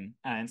advertising.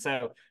 And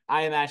so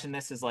I imagine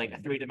this is like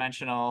a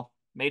three-dimensional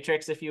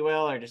matrix, if you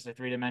will, or just a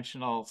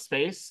three-dimensional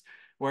space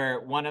where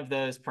one of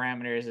those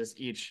parameters is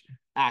each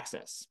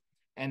axis.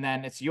 And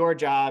then it's your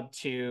job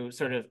to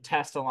sort of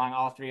test along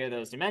all three of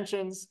those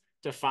dimensions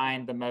to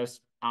find the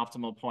most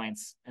optimal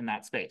points in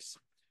that space.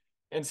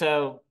 And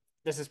so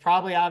this is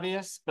probably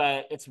obvious,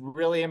 but it's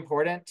really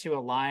important to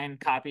align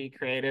copy,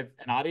 creative,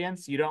 and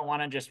audience. You don't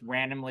want to just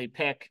randomly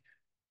pick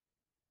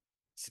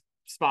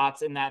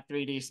spots in that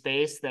 3D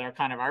space that are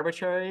kind of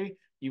arbitrary.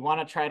 You want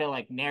to try to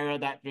like narrow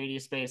that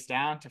 3D space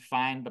down to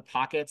find the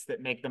pockets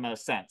that make the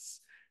most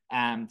sense.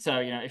 So,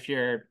 if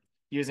you're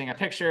using a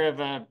picture of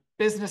a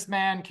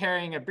businessman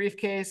carrying a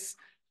briefcase,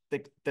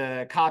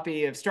 the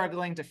copy of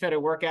struggling to fit a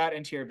workout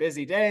into your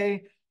busy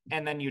day,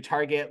 and then you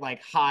target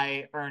like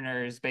high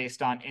earners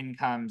based on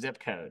income zip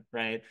code,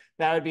 right?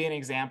 That would be an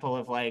example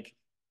of like,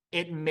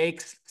 it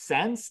makes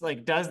sense.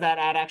 Like, does that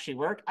ad actually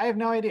work? I have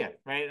no idea,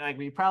 right? Like,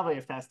 we probably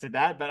have tested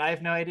that, but I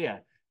have no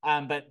idea.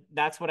 But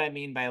that's what I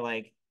mean by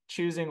like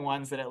choosing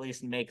ones that at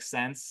least make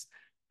sense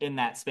in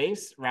that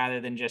space, rather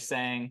than just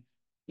saying,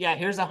 yeah,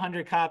 here's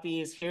 100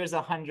 copies, here's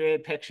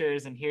 100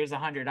 pictures, and here's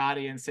 100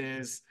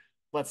 audiences.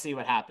 Let's see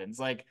what happens.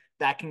 Like,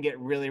 that can get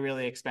really,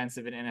 really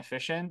expensive and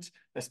inefficient,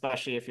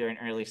 especially if you're an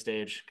early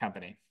stage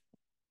company.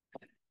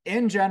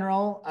 In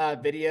general,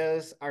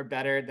 videos are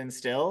better than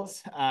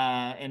stills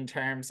in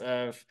terms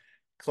of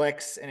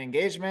clicks and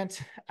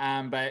engagement.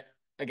 But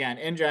again,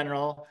 in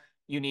general,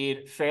 you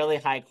need fairly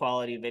high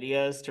quality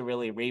videos to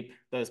really reap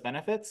those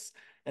benefits.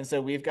 And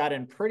so we've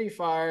gotten pretty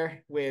far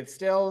with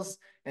stills.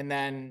 And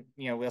then,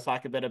 we'll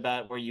talk a bit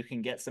about where you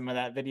can get some of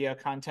that video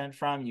content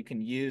from. You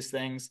can use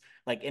things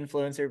like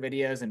influencer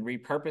videos and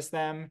repurpose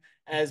them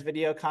as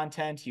video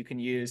content. You can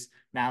use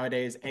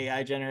nowadays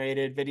AI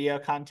generated video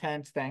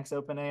content, thanks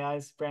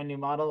OpenAI's brand new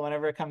model,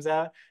 whenever it comes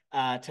out,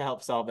 to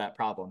help solve that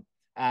problem.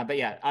 But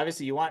yeah,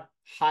 obviously you want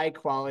high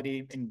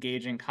quality,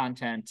 engaging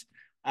content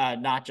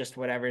not just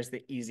whatever is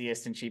the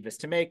easiest and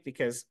cheapest to make,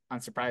 because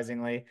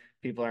unsurprisingly,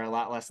 people are a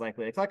lot less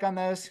likely to click on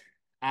those.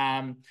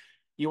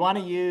 You want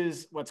to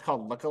use what's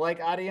called lookalike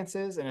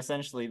audiences. And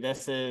essentially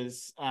this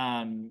is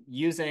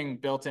using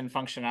built-in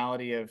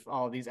functionality of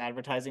all of these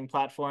advertising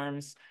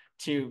platforms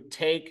to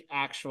take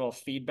actual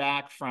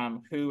feedback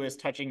from who is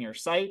touching your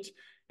site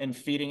and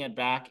feeding it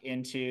back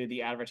into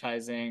the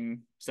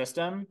advertising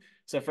system.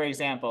 So for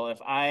example, if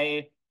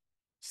I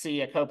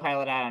see a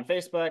CoPilot ad on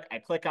Facebook, I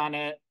click on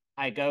it,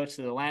 I go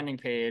to the landing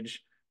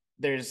page,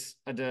 there's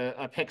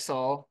a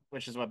pixel,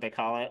 which is what they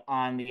call it,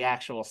 on the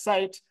actual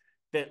site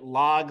that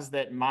logs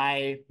that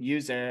my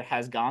user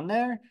has gone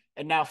there.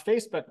 And now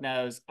Facebook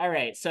knows, all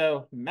right,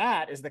 so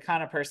Matt is the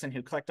kind of person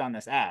who clicked on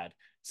this ad.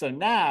 So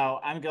now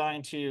I'm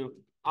going to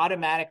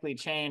automatically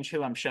change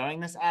who I'm showing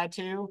this ad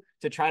to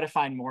try to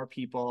find more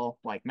people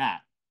like Matt.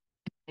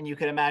 And you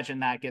could imagine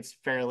that gets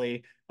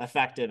fairly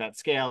effective at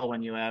scale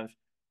when you have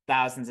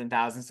thousands and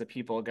thousands of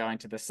people going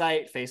to the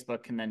site.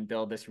 Facebook can then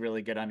build this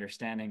really good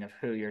understanding of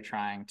who you're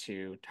trying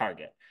to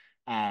target.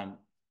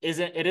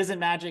 It isn't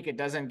magic. It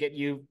doesn't get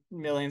you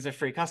millions of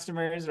free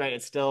customers, right?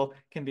 It still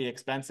can be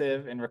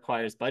expensive and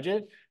requires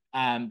budget,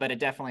 but it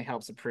definitely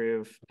helps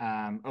improve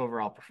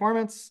overall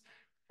performance.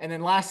 And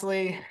then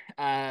lastly,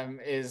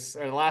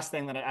 the last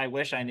thing that I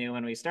wish I knew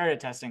when we started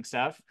testing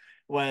stuff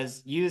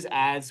was use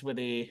ads with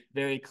a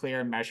very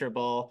clear,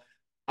 measurable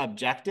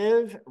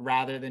objective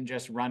rather than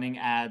just running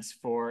ads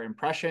for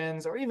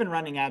impressions, or even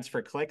running ads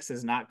for clicks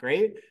is not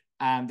great.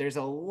 There's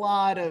a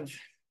lot of,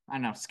 I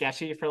don't know,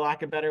 sketchy, for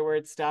lack of better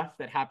word, stuff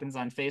that happens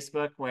on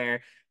Facebook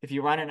where if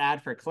you run an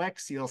ad for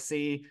clicks, you'll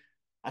see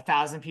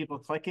 1,000 people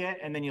click it,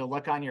 and then you'll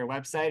look on your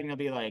website and you'll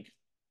be like,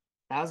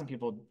 1,000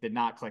 people did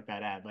not click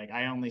that ad. Like,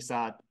 I only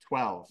saw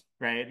 12,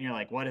 right? And you're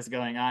like, what is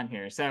going on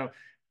here? So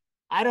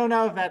I don't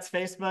know if that's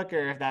Facebook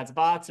or if that's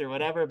bots or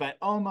whatever, but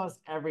almost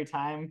every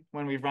time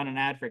when we've run an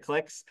ad for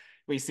clicks,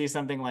 we see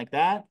something like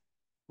that.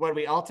 What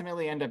we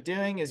ultimately end up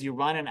doing is you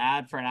run an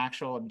ad for an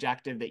actual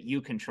objective that you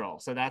control.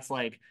 So that's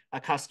like a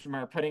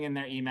customer putting in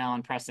their email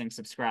and pressing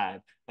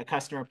subscribe, a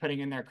customer putting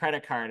in their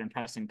credit card and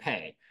pressing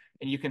pay.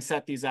 And you can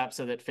set these up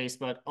so that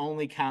Facebook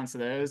only counts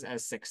those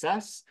as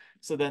success.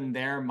 So then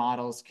their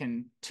models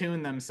can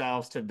tune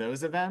themselves to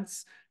those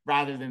events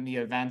rather than the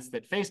events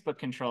that Facebook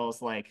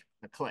controls, like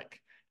a click.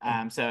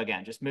 So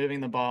again, just moving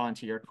the ball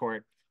into your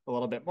court a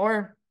little bit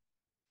more.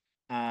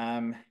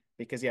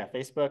 Because yeah,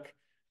 Facebook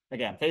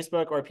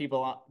or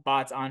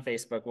bots on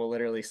Facebook will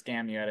literally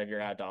scam you out of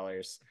your ad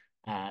dollars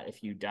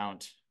if you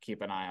don't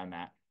keep an eye on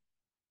that.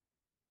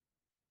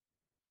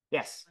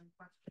 Yes.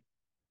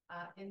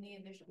 In the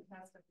initial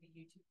test of the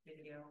YouTube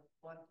video,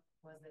 what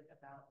was it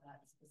about that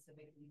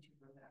specific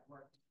YouTuber that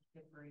worked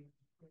differentially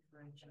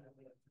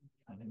from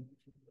the other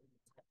YouTubers?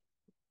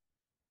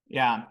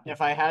 Yeah,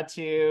 if I had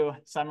to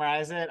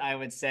summarize it, I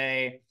would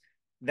say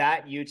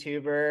that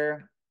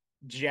YouTuber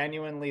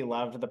genuinely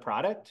loved the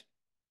product,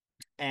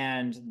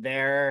 and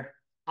their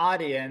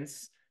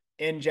audience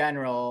in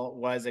general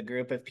was a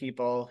group of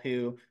people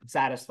who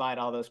satisfied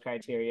all those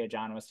criteria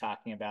John was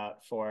talking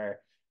about for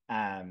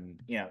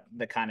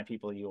the kind of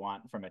people you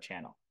want from a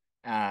channel.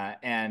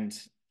 And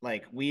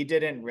like, we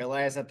didn't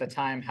realize at the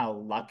time how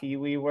lucky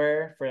we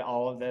were for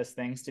all of those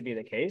things to be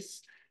the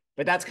case.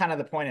 But that's kind of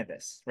the point of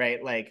this,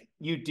 right? Like,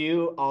 you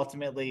do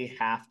ultimately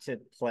have to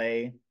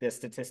play the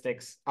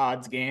statistics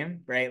odds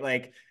game, right?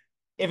 Like,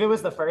 if it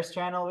was the first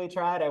channel we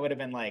tried, I would have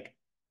been like,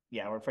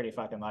 yeah, we're pretty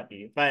fucking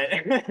lucky. But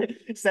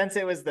since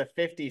it was the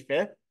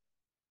 55th,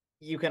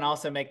 you can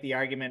also make the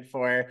argument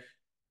for,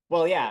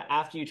 well, yeah,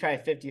 after you try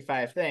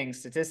 55 things,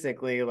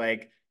 statistically,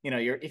 like,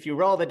 if you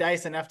roll the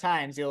dice enough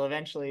times, you'll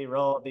eventually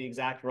roll the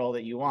exact roll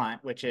that you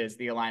want, which is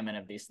the alignment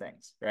of these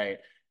things, right?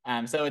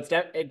 So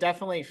it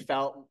definitely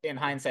felt, in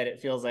hindsight,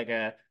 it feels like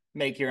a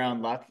make your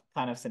own luck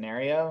kind of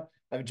scenario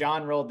of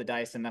John rolled the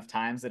dice enough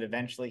times that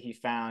eventually he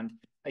found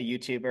a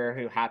YouTuber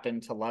who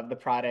happened to love the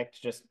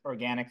product just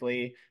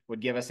organically,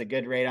 would give us a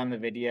good rate on the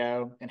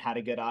video and had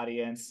a good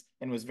audience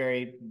and was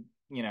very,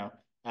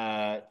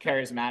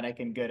 charismatic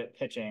and good at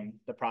pitching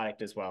the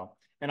product as well.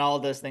 And all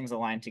of those things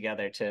aligned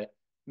together to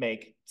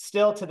make,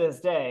 still to this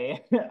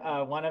day,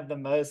 one of the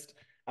most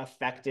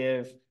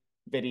effective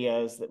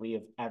videos that we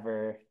have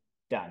ever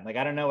done. Like,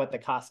 I don't know what the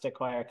cost to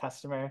acquire a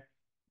customer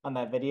on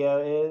that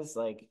video is,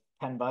 like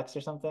 $10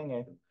 or something,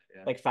 or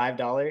like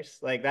 $5.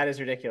 Like, that is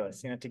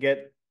ridiculous. To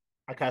get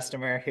a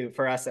customer who,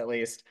 for us at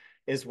least,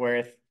 is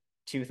worth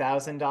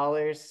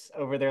 $2,000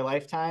 over their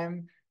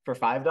lifetime for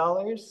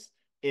 $5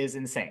 is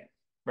insane,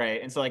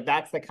 right? And so, like,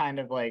 that's the kind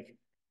of like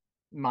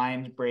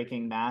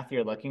mind-breaking math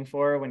you're looking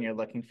for when you're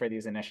looking for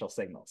these initial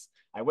signals.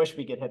 I wish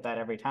we could hit that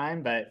every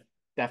time, but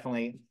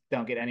definitely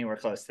don't get anywhere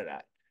close to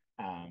that.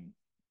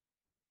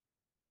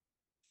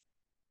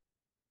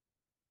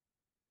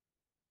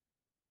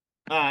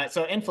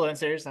 So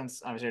influencers,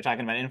 since obviously we're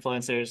talking about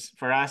influencers,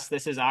 for us,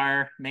 this is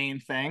our main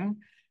thing.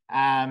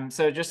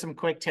 So just some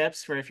quick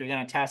tips for if you're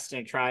going to test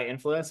and try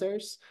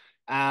influencers.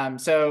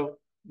 So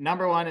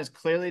number one is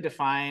clearly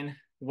define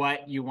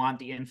what you want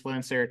the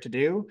influencer to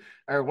do,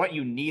 or what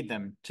you need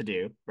them to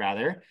do,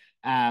 rather.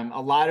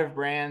 A lot of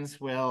brands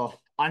will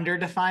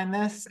underdefine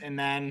this and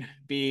then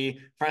be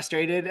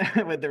frustrated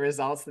with the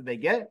results that they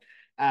get.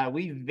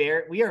 We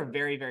are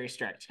very, very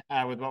strict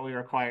with what we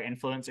require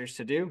influencers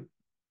to do.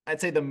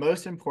 I'd say the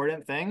most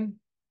important thing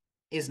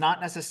is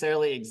not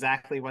necessarily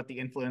exactly what the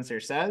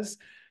influencer says,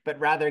 but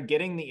rather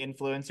getting the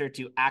influencer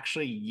to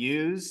actually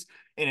use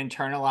and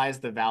internalize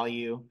the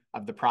value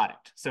of the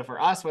product. So for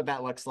us, what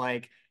that looks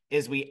like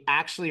is we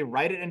actually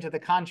write it into the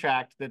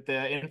contract that the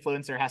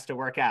influencer has to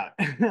work out.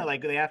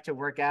 Like they have to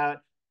work out,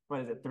 what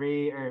is it,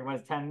 3 or what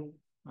is 10?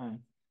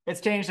 It's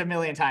changed a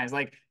million times,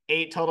 like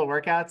 8 total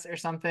workouts or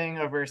something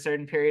over a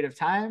certain period of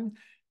time.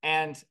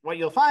 And what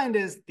you'll find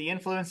is the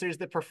influencers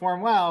that perform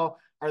well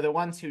are the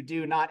ones who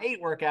do not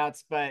 8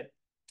 workouts, but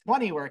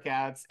 20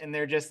 workouts, and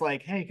they're just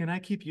like, hey, can I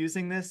keep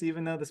using this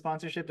even though the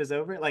sponsorship is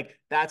over? Like,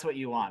 that's what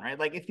you want, right?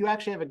 Like, if you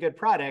actually have a good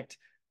product,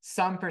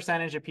 some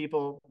percentage of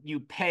people you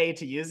pay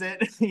to use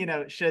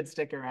it, should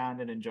stick around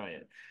and enjoy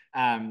it.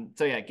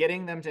 So yeah,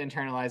 getting them to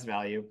internalize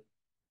value.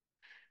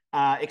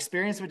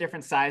 Experience with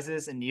different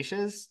sizes and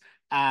niches.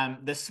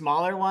 The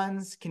smaller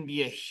ones can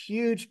be a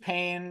huge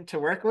pain to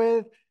work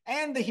with,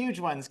 and the huge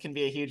ones can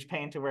be a huge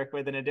pain to work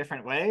with in a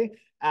different way.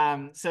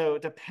 So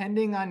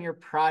depending on your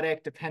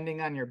product, depending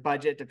on your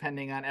budget,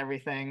 depending on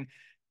everything,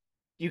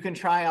 you can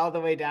try all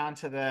the way down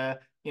to the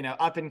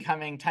up and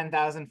coming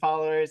 10,000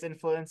 followers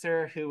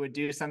influencer who would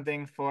do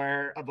something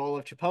for a bowl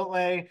of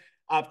Chipotle,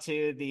 up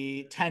to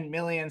the 10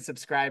 million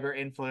subscriber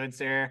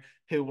influencer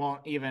who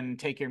won't even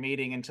take your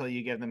meeting until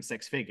you give them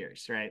 6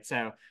 figures, right?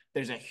 So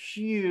there's a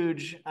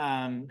huge,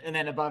 and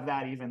then above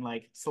that, even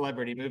like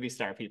celebrity movie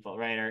star people,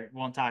 right? Or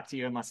won't talk to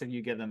you unless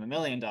you give them $1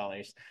 million,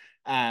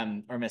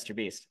 or Mr.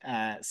 Beast.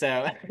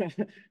 So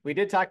we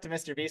did talk to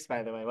Mr. Beast,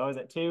 by the way. What was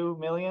it? 2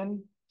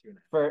 million?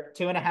 For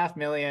 2.5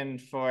 million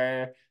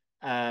for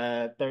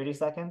 30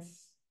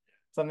 seconds,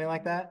 something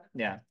like that.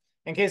 Yeah.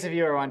 In case if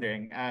you were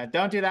wondering,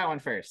 don't do that one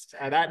first.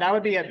 That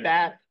would be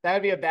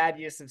a bad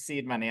use of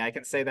seed money. I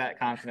can say that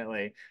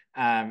confidently,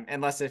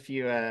 unless if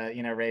you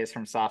raise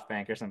from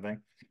SoftBank or something,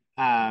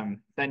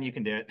 then you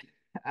can do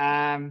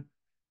it.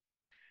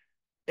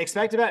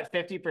 Expect about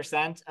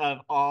 50% of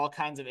all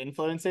kinds of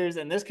influencers,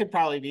 and this could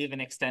probably be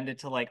even extended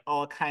to like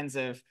all kinds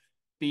of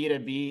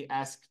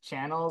B2B-esque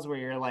channels where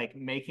you're like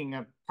making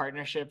a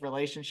partnership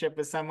relationship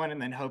with someone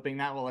and then hoping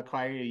that will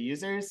acquire you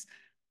users.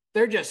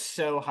 They're just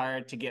so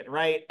hard to get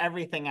right.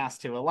 Everything has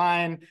to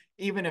align.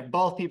 Even if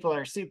both people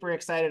are super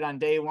excited on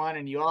day one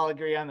and you all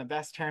agree on the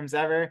best terms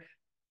ever,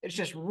 it's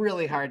just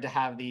really hard to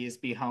have these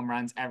be home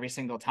runs every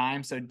single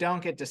time. So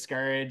don't get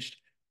discouraged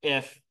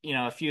if,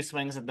 a few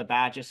swings at the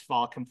bat just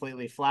fall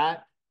completely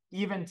flat.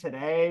 Even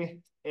today,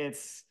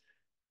 it's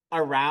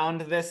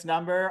around this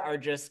number are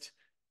just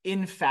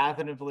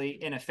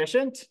unfathomably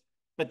inefficient.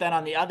 But then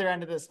on the other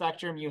end of the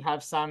spectrum, you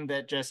have some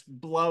that just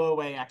blow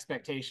away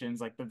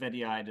expectations, like the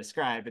video I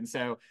described. And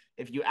so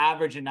if you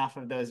average enough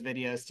of those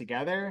videos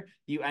together,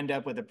 you end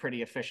up with a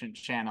pretty efficient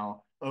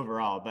channel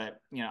overall. But,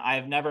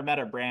 I've never met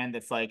a brand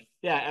that's like,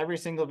 yeah, every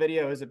single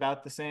video is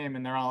about the same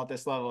and they're all at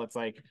this level. It's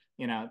like,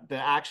 the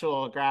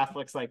actual graph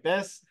looks like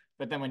this,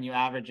 but then when you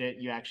average it,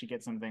 you actually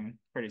get something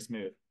pretty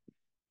smooth.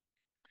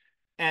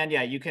 And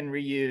yeah, you can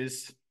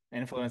reuse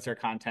influencer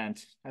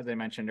content, as I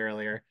mentioned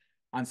earlier,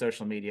 on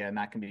social media, and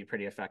that can be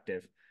pretty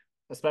effective.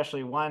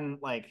 Especially one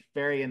like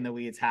very in the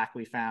weeds hack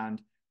we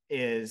found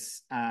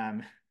is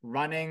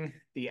running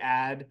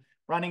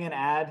an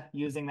ad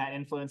using that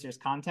influencer's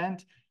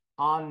content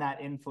on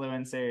that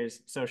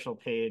influencer's social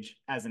page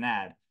as an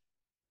ad.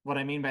 What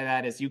I mean by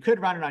that is you could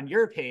run it on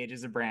your page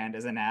as a brand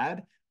as an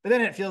ad, but then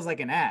it feels like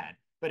an ad.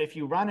 But if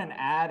you run an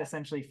ad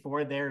essentially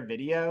for their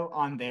video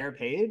on their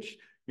page,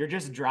 you're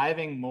just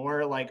driving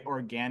more like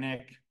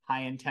organic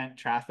high intent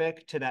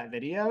traffic to that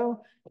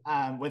video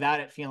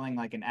without it feeling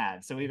like an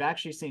ad. So we've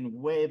actually seen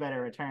way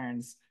better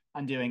returns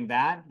on doing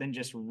that than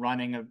just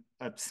running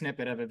a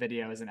snippet of a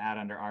video as an ad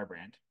under our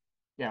brand.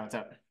 Yeah, what's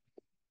up?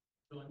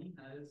 Johnny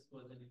Harris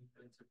was an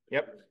influencer.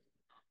 Yep.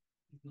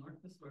 He's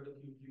not the sort of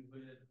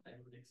YouTuber I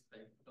would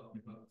expect to talk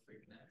about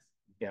fitness.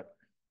 Yep.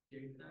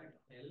 Did that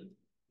help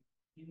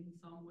in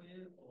some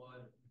way,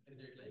 or is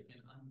it like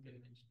an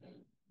unconventional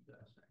strategy?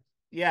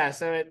 Yeah,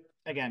 so it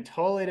again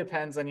totally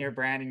depends on your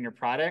brand and your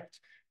product.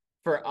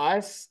 For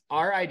us,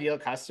 our ideal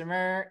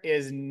customer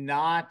is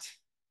not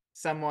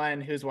someone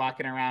who's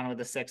walking around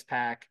with a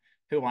 6-pack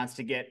who wants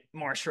to get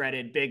more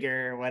shredded,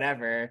 bigger,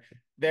 whatever.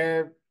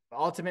 They're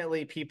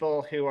ultimately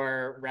people who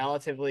are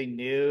relatively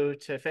new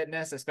to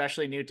fitness,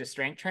 especially new to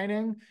strength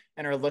training,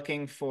 and are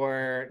looking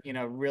for,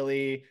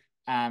 really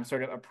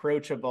sort of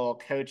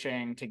approachable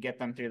coaching to get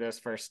them through those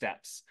first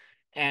steps.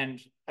 And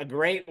a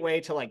great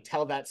way to like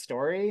tell that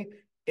story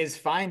is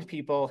find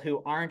people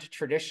who aren't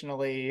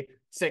traditionally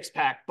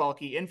 6-pack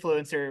bulky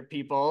influencer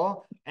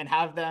people and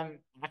have them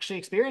actually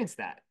experience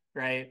that,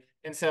 right?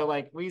 And so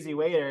like Wheezy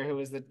Waiter, who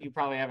was you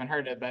probably haven't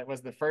heard of, but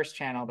was the first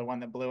channel, the one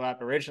that blew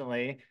up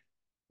originally.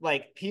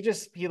 Like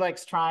he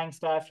likes trying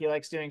stuff. He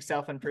likes doing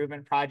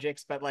self-improvement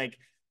projects, but like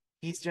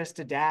he's just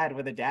a dad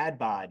with a dad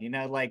bod,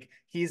 like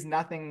he's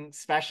nothing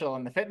special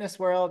in the fitness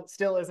world,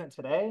 still isn't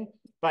today,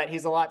 but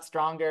he's a lot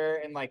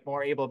stronger and like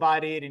more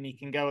able-bodied, and he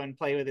can go and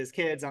play with his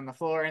kids on the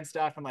floor and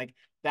stuff. And like,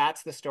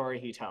 that's the story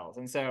he tells.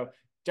 And so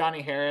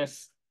Johnny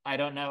Harris, I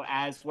don't know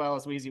as well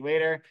as Wheezy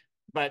Waiter,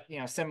 but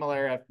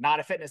similar, not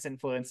a fitness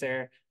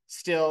influencer,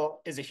 still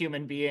is a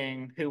human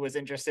being who was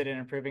interested in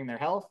improving their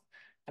health.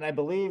 And I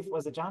believe,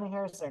 was it Johnny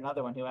Harris or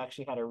another one who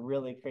actually had a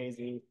really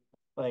crazy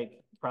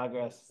like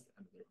progress?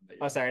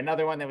 Oh, sorry,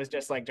 another one that was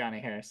just like Johnny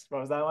Harris. What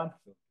was that one?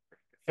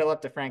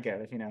 Philip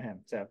DeFranco, if you know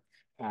him. So,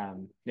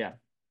 yeah.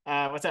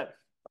 What's up?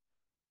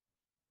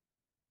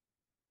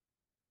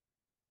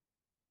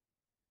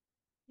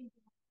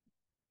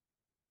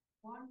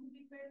 Want to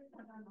be fit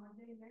but are not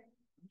there yet.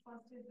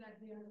 First is that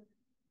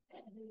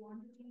they want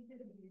to change their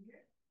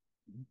behavior,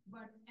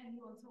 and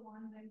you also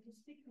want them to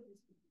stick to this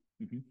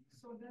behavior.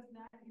 So does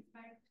that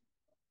affect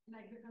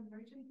like the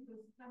conversion?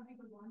 Because some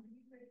people want to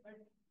be fit, but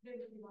they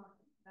really want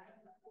that.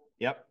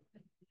 Yep.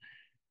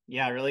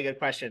 Yeah, really good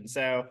question.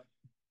 So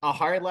a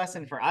hard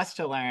lesson for us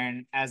to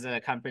learn as a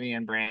company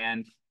and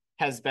brand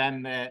has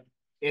been that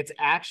it's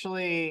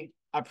actually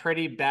a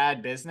pretty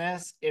bad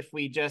business if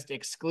we just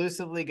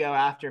exclusively go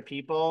after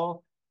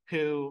people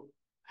who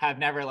have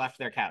never left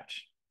their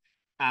couch.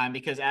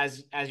 Because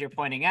as you're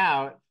pointing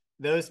out,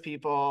 those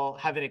people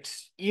have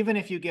even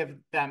if you give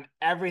them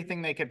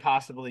everything they could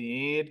possibly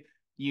need,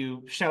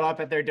 you show up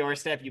at their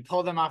doorstep, you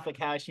pull them off the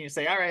couch, and you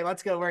say, all right,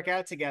 let's go work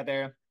out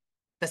together.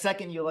 The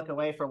second you look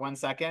away for 1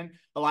 second,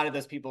 a lot of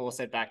those people will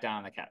sit back down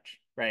on the couch,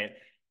 right?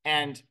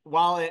 And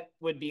while it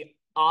would be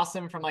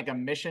awesome from like a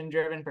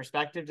mission-driven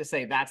perspective to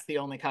say that's the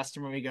only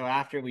customer we go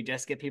after, we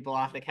just get people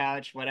off the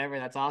couch, whatever,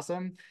 that's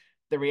awesome.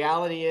 The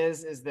reality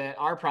is that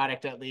our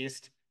product, at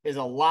least, is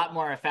a lot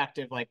more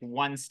effective, like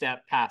one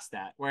step past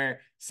that, where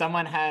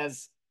someone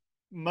has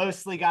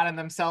mostly gotten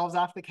themselves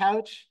off the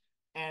couch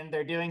and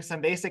they're doing some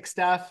basic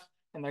stuff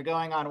and they're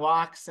going on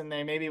walks and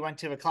they maybe went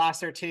to a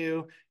class or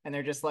two and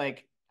they're just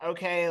like,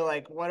 okay,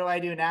 like, what do I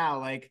do now?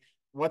 Like,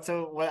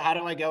 how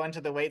do I go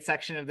into the weight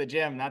section of the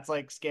gym? That's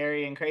like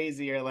scary and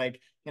crazy. Or like,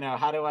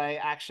 how do I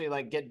actually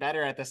like get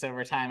better at this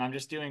over time? I'm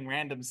just doing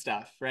random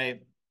stuff,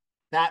 right?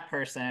 That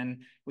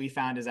person we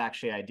found is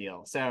actually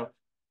ideal. So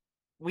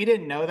we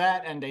didn't know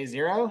that on day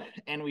zero,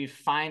 and we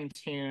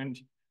fine-tuned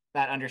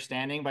that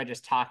understanding by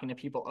just talking to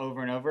people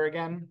over and over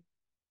again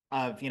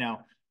of,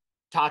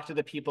 talk to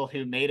the people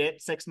who made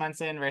it 6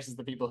 months in versus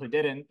the people who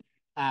didn't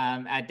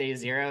at day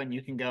zero, and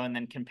you can go and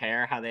then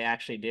compare how they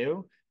actually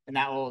do. And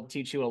that will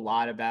teach you a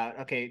lot about,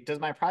 okay, does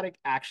my product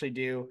actually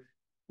do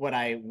what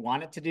I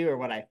want it to do or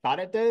what I thought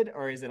it did,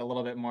 or is it a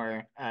little bit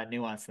more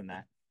nuanced than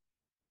that?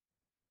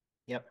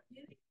 Yep.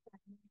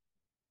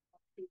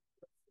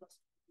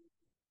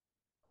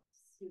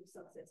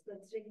 Success.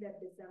 Considering that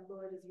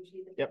December is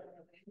usually the Yep. time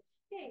of,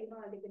 hey,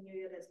 I'll take a New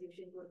Year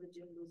resolution, go to the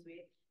gym, lose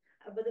weight.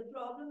 But the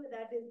problem with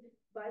that is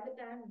by the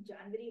time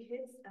January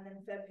hits and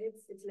then Feb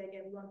hits, it's like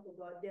everyone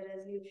forgot their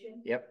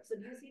resolution. Yep. So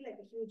do you see like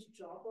a huge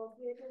drop off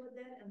rate over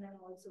there? And then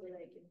also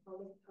like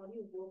how do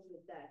you work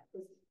with that?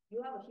 Because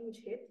you have a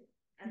huge hit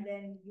and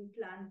then you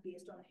plan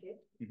based on a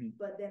hit,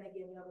 but then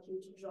again you have a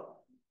huge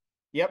drop.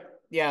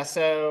 Yep. Yeah.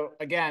 So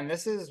again,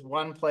 this is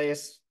one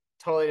place,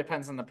 totally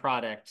depends on the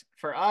product.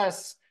 For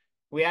us,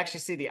 we actually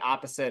see the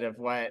opposite of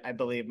what I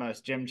believe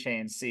most gym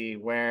chains see,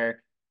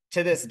 where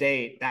to this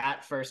date,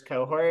 that first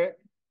cohort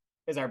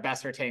is our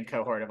best retained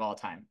cohort of all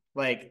time.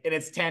 Like, and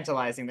it's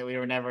tantalizing that we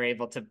were never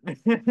able to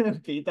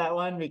beat that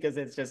one because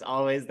it's just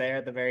always there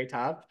at the very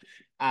top.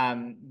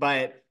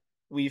 But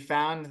we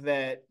found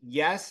that,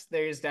 yes,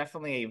 there's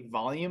definitely a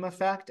volume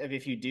effect of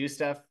if you do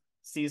stuff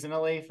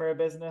seasonally for a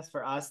business.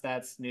 For us,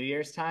 that's New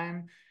Year's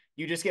time.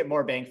 You just get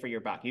more bang for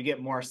your buck. You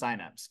get more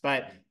signups.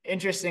 But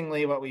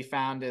interestingly, what we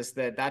found is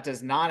that that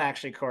does not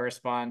actually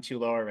correspond to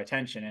lower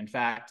retention. In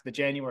fact, the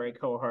January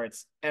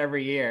cohorts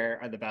every year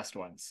are the best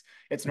ones.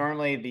 It's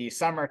normally the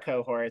summer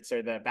cohorts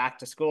or the back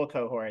to school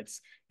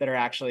cohorts that are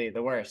actually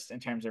the worst in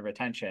terms of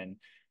retention.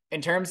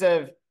 In terms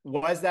of,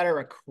 was that a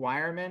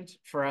requirement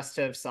for us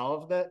to have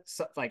solved that,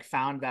 like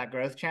found that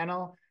growth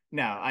channel?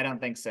 No, I don't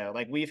think so.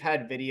 Like, we've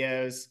had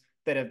videos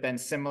that have been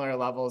similar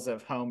levels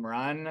of home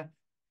run,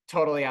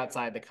 totally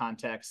outside the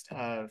context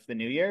of the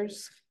New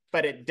Year's,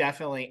 but it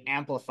definitely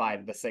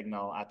amplified the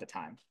signal at the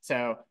time.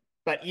 So,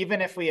 but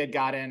even if we had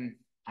gotten,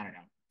 I don't know,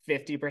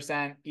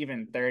 50%,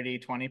 even 30,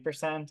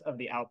 20% of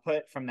the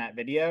output from that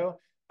video,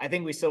 I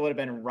think we still would have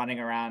been running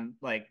around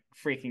like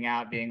freaking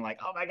out, being like,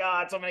 oh my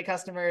God, so many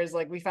customers,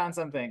 like we found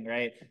something,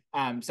 right?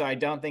 So I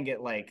don't think it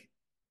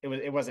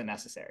wasn't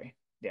necessary.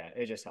 Yeah,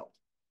 it just helped.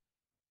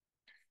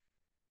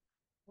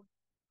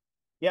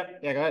 Yep,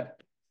 yeah, go ahead.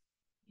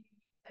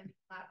 And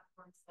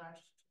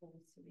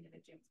platform/tools to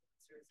manage gym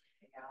sponsors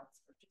and payouts,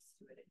 or just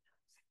do it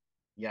in-house?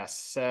 Yes,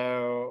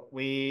 so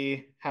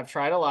we have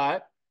tried a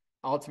lot.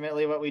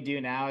 Ultimately, what we do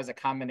now is a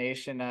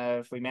combination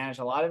of, we manage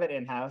a lot of it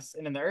in-house.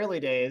 And in the early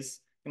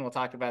days, and we'll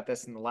talk about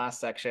this in the last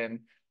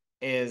section,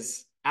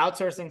 is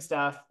outsourcing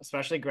stuff,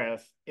 especially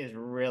growth, is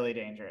really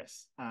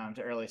dangerous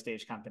to early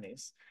stage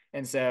companies.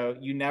 And so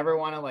you never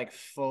want to like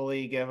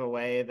fully give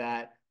away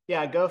that,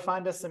 yeah, go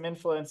find us some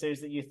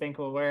influencers that you think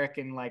will work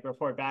and like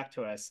report back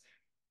to us.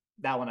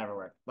 That will never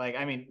work. Like,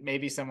 I mean,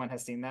 maybe someone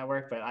has seen that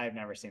work, but I've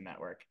never seen that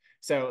work.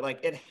 So like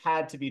it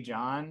had to be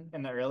John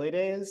in the early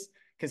days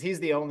because he's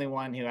the only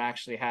one who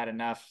actually had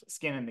enough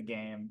skin in the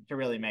game to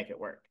really make it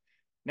work.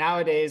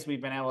 Nowadays,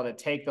 we've been able to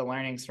take the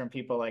learnings from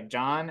people like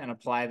John and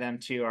apply them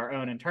to our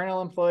own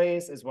internal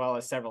employees, as well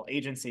as several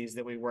agencies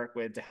that we work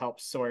with to help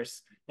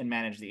source and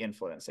manage the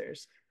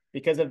influencers.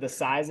 Because of the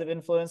size of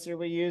influencer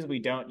we use, we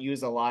don't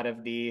use a lot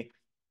of the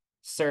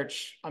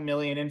search a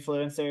million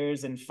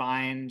influencers and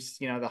find,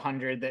 the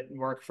 100 that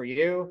work for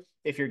you.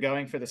 If you're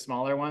going for the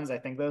smaller ones, I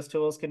think those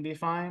tools can be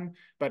fine.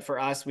 But for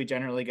us, we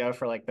generally go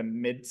for like the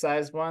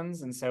mid-sized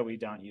ones. And so we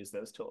don't use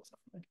those tools.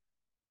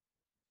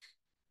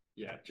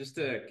 Yeah, just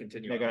to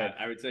continue Yeah, on go that, ahead.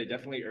 I would say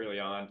definitely early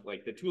on,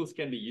 like the tools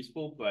can be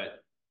useful,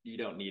 but you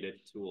don't need a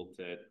tool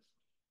to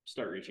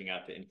start reaching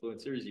out to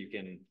influencers. You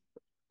can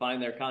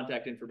find their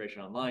contact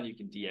information online, you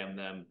can DM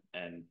them,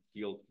 and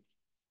you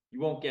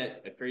won't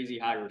get a crazy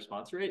high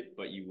response rate,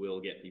 but you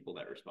will get people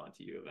that respond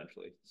to you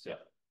eventually. So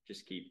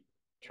just keep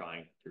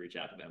trying to reach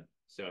out to them.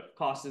 So if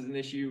cost is an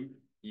issue,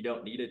 you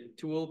don't need a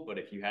tool, but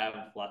if you have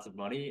lots of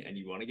money and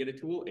you want to get a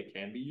tool, it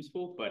can be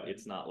useful, but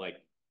it's not like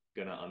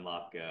gonna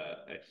unlock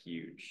a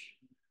huge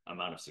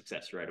amount of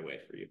success right away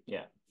for you.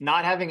 Yeah.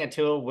 Not having a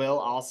tool will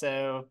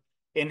also,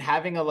 in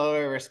having a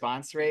lower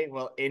response rate,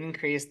 will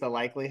increase the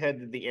likelihood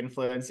that the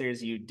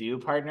influencers you do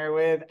partner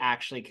with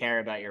actually care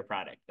about your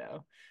product,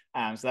 though.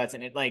 So that's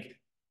it. Like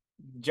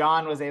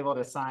John was able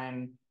to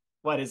sign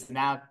what is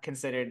now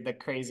considered the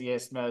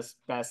craziest, most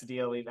best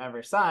deal we've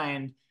ever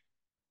signed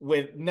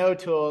with no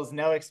tools,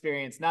 no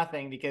experience,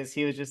 nothing, because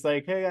he was just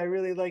like, hey, I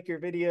really like your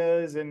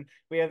videos and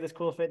we have this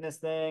cool fitness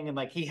thing. And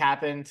like he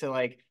happened to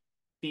like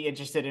be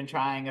interested in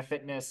trying a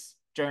fitness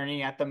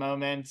journey at the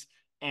moment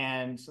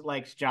and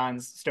liked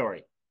John's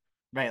story.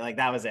 Right. Like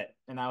that was it.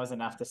 And that was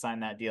enough to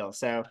sign that deal.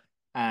 So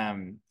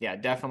yeah,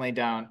 definitely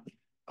don't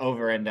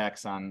over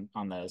index on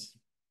those.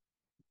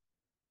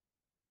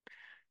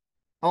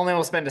 Only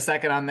will spend a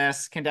second on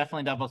this. Can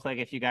definitely double click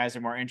if you guys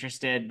are more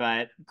interested,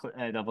 but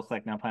double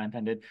click, no pun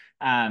intended.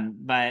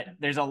 But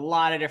there's a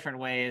lot of different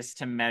ways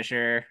to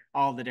measure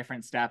all the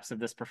different steps of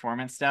this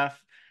performance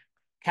stuff.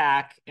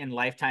 CAC and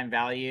lifetime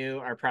value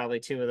are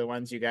probably two of the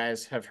ones you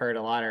guys have heard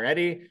a lot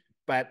already,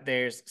 but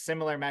there's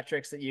similar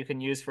metrics that you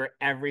can use for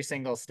every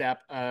single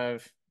step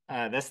of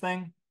this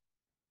thing.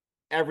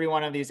 Every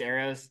one of these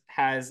arrows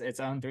has its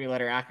own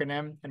 3-letter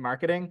acronym in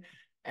marketing.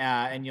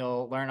 And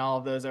you'll learn all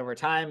of those over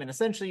time. And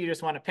essentially, you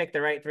just want to pick the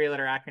right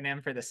 3-letter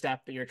acronym for the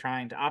step that you're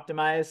trying to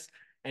optimize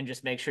and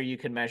just make sure you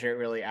can measure it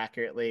really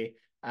accurately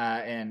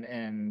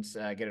and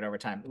get it over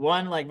time.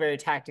 One like very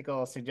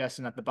tactical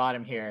suggestion at the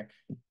bottom here.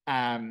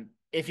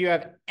 If you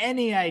have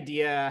any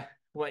idea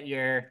what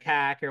your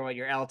CAC or what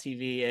your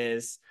LTV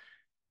is,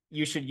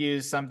 you should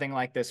use something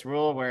like this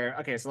rule where,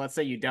 okay, so let's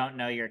say you don't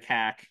know your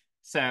CAC.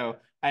 So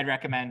I'd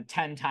recommend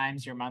 10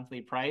 times your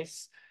monthly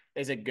price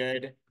is a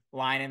good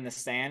line in the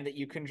sand that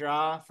you can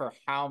draw for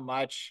how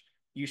much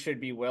you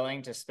should be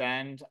willing to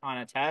spend on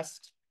a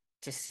test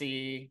to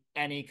see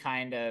any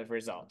kind of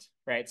result,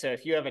 right? So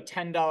if you have a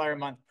 $10 a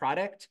month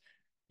product,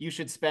 you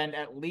should spend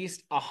at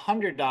least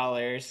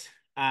 $100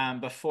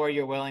 before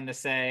you're willing to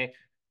say,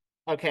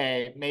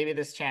 okay, maybe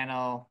this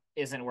channel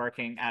isn't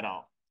working at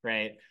all,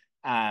 right?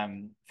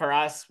 For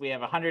us, we have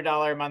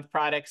 $100 a month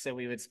product, so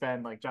we would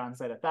spend, like John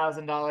said,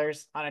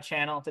 $1,000 on a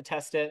channel to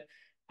test it.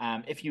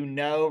 If you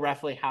know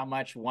roughly how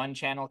much one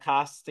channel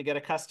costs to get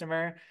a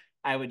customer,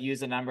 I would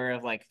use a number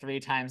of like 3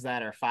 times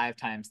that or 5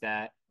 times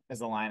that as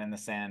a line in the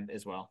sand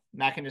as well.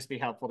 And that can just be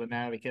helpful to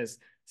know because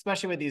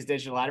especially with these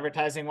digital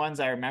advertising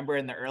ones, I remember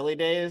in the early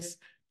days,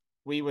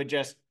 we would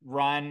just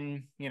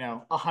run,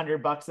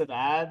 $100 of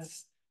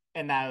ads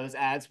and those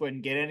ads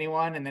wouldn't get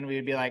anyone. And then we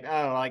would be like,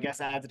 oh, well, I guess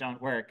ads don't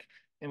work.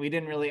 And we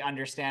didn't really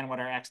understand what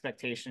our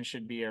expectations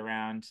should be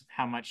around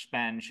how much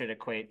spend should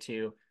equate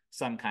to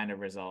some kind of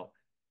result.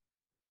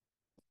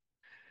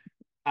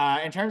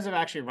 In terms of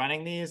actually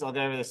running these, I'll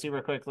go over this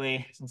super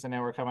quickly since I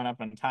know we're coming up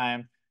on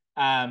time.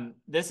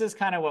 This is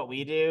kind of what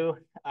we do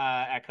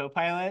at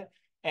CoPilot.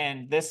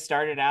 And this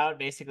started out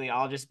basically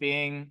all just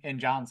being in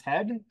John's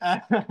head.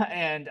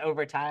 And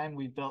over time,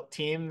 we've built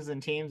teams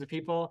and teams of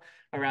people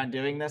around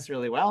doing this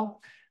really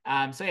well.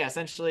 So yeah,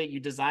 essentially you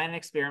design an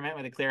experiment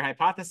with a clear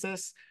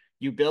hypothesis,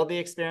 you build the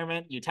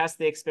experiment, you test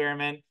the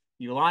experiment,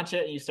 you launch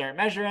it, you start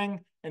measuring,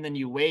 and then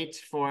you wait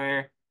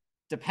for,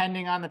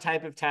 depending on the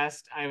type of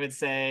test, I would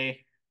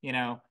say,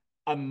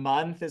 a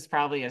month is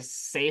probably a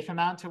safe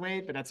amount to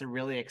wait, but that's a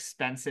really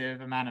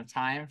expensive amount of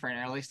time for an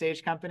early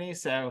stage company.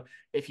 So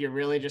if you're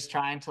really just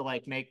trying to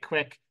like make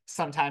quick,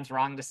 sometimes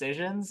wrong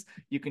decisions,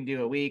 you can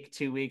do a week,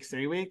 2 weeks,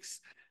 3 weeks.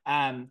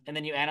 And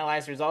then you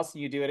analyze results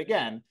and you do it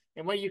again.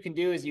 And what you can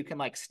do is you can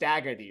like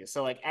stagger these.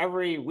 So like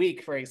every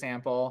week, for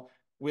example,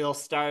 we'll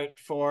start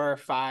 4 or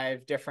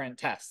 5 different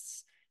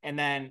tests. And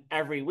then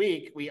every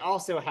week, we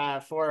also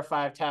have 4 or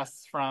 5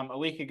 tests from a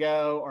week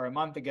ago or a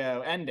month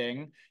ago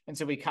ending. And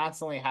so we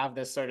constantly have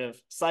this sort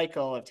of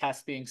cycle of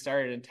tests being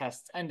started and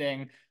tests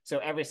ending. So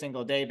every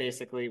single day,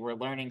 basically, we're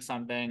learning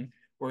something.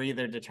 We're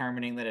either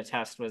determining that a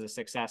test was a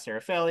success or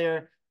a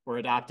failure. We're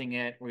adopting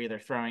it. We're either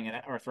throwing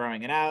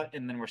it out,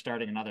 and then we're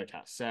starting another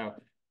test. So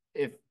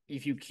if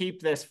you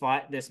keep this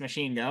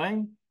machine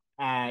going,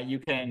 you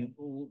can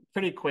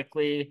pretty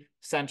quickly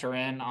center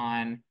in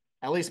on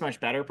at least much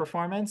better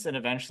performance and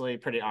eventually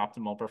pretty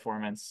optimal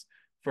performance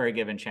for a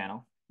given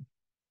channel.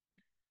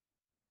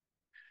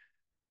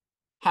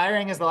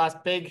 Hiring is the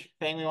last big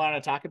thing we want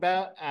to talk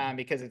about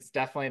because it's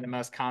definitely the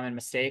most common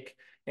mistake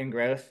in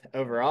growth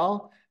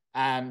overall.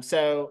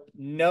 So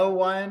no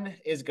one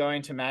is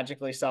going to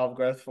magically solve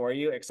growth for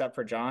you except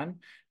for John.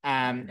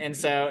 And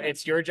so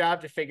it's your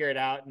job to figure it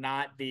out,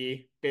 not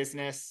the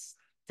business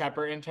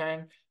Tepper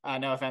intern.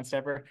 No offense,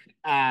 Tepper.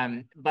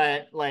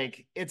 But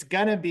like it's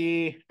gonna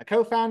be a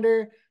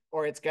co-founder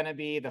or it's gonna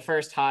be the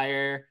first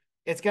hire.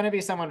 It's gonna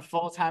be someone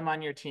full-time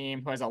on your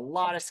team who has a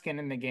lot of skin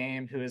in the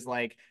game, who is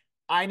like,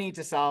 I need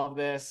to solve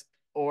this,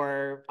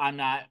 or I'm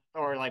not,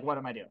 or like, what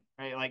am I doing?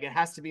 Right? Like it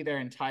has to be their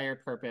entire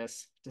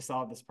purpose to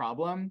solve this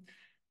problem.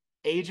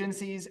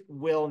 Agencies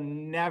will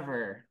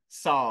never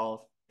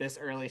solve this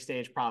early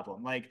stage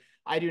problem. Like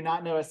I do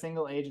not know a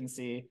single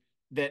agency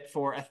that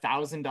for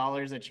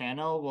 $1,000 a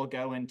channel will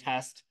go and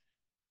test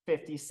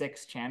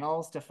 56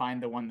 channels to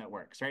find the one that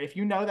works, right? If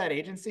you know that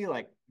agency,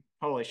 like,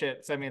 holy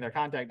shit, send me their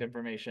contact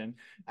information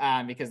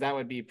because that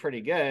would be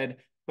pretty good.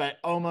 But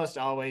almost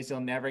always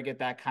you'll never get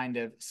that kind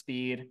of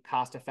speed,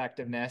 cost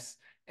effectiveness,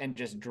 and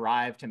just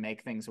drive to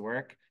make things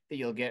work that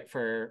you'll get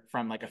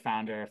from like a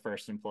founder or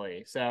first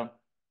employee. So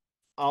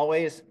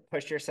always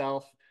push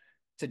yourself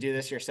to do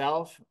this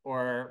yourself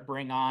or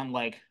bring on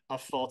like a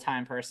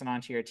full-time person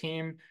onto your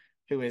team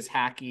who is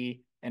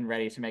hacky and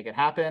ready to make it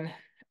happen.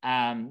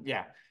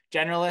 Yeah,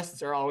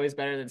 generalists are always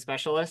better than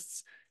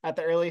specialists at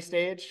the early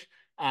stage.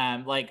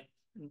 Like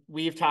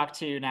we've talked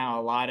to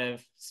now a lot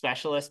of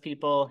specialist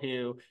people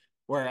who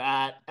were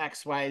at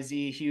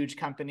XYZ huge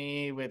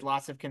company with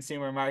lots of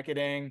consumer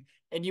marketing.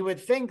 And you would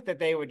think that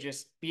they would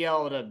just be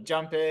able to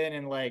jump in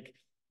and like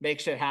make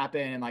shit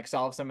happen and like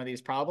solve some of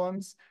these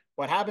problems.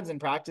 What happens in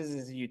practice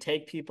is you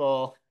take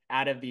people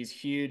out of these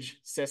huge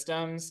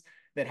systems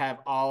that have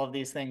all of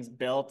these things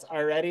built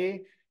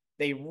already.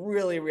 They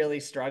really,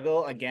 really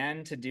struggle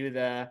again to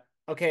do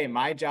okay,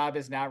 my job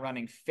is now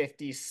running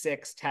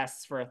 56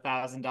 tests for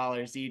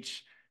 $1,000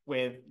 each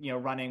with,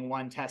 running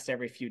one test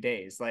every few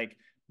days. Like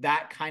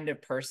that kind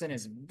of person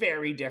is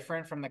very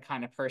different from the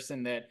kind of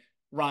person that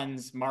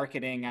runs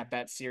marketing at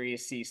that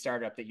Series C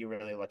startup that you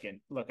really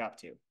look up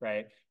to,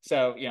 right?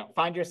 So,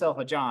 find yourself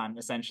a John,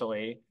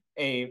 essentially,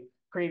 a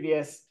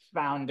previous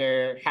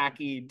founder,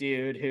 hacky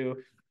dude who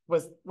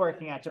was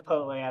working at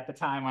Chipotle at the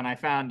time when I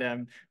found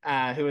him,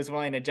 who was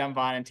willing to jump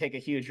on and take a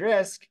huge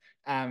risk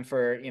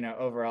for,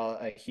 overall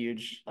a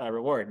huge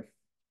reward.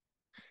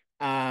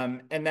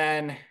 And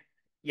then,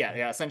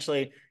 yeah,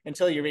 essentially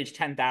until you reach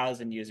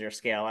 10,000 user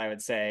scale, I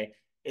would say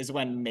is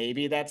when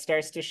maybe that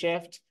starts to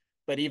shift.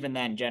 But even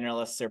then,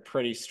 generalists are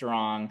pretty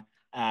strong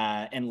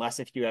unless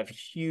if you have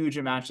huge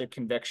amounts of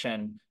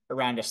conviction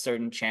around a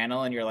certain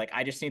channel and you're like,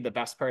 I just need the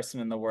best person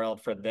in the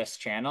world for this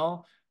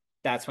channel.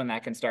 That's when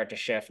that can start to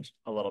shift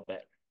a little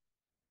bit.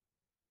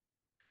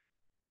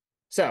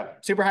 So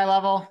super high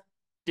level,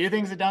 do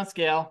things that don't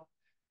scale,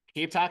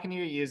 keep talking to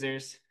your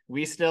users.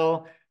 We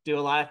still do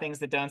a lot of things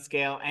that don't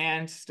scale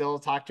and still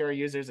talk to our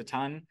users a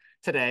ton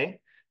today.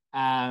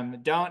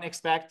 Don't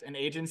expect an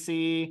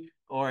agency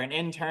or an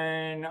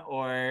intern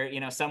or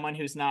someone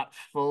who's not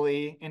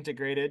fully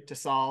integrated to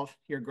solve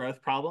your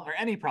growth problem or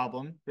any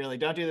problem. Really,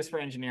 don't do this for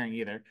engineering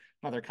either.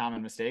 Another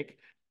common mistake.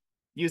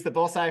 Use the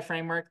bullseye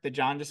framework that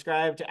John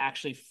described to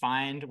actually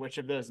find which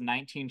of those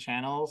 19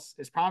 channels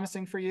is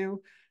promising for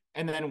you.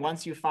 And then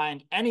once you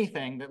find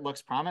anything that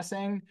looks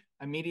promising,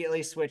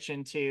 immediately switch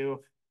into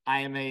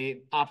I am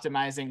a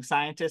optimizing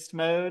scientist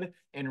mode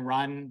and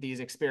run these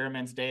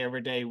experiments day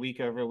over day, week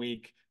over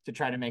week to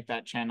try to make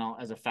that channel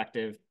as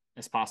effective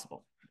as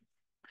possible.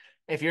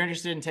 If you're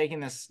interested in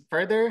taking this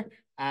further,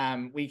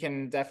 we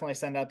can definitely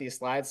send out these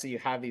slides so you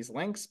have these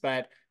links,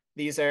 but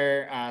these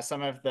are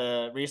some of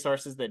the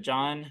resources that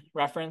John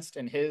referenced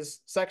in his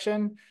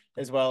section,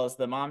 as well as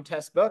the mom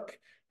test book.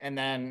 And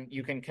then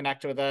you can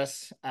connect with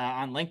us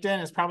on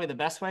LinkedIn is probably the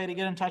best way to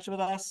get in touch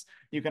with us.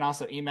 You can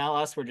also email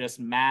us. We're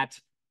just Matt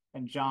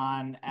and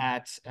John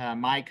at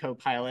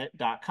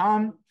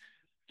mycopilot.com.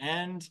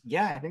 And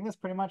yeah, I think that's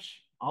pretty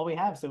much all we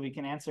have. So we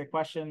can answer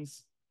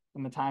questions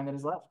in the time that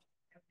is left.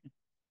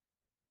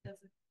 Does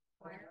it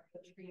require the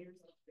traders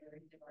of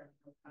very different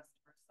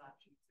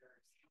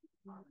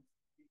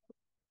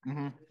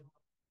customers/users?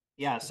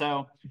 Yeah,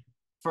 so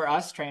for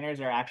us, trainers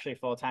are actually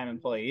full-time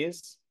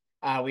employees.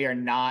 We are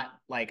not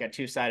like a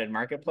two-sided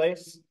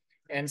marketplace.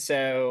 And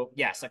so,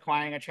 yes,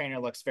 acquiring a trainer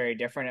looks very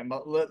different.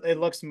 It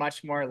looks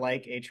much more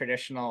like a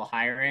traditional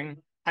hiring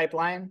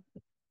pipeline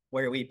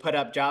where we put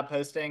up job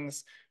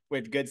postings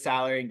with good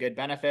salary and good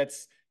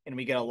benefits, and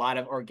we get a lot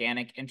of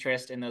organic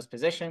interest in those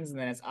positions. And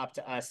then it's up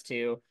to us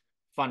to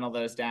funnel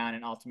those down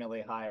and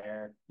ultimately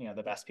hire,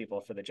 the best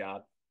people for the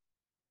job.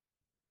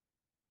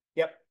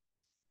 Yep.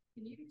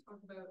 Can you talk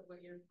about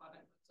what your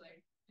product looks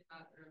like in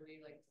that early,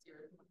 like 0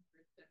 to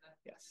 100, and then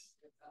Yes.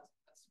 1,000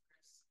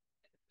 customers?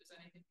 And if there's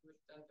anything you would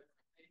have done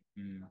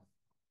differently?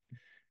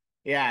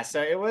 Yeah,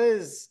 so it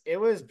was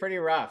pretty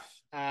rough.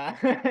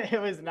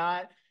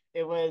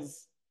 It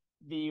was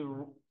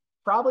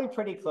probably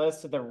pretty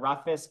close to the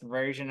roughest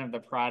version of the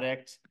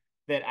product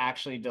that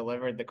actually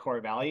delivered the core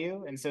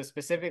value. And so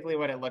specifically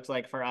what it looked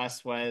like for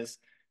us was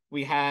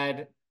we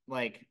had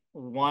like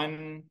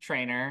one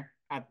trainer.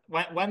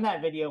 When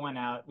that video went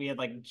out, we had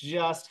like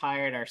just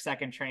hired our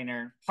second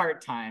trainer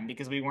part-time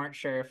because we weren't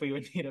sure if we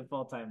would need a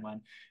full-time one.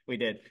 We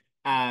did.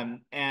 And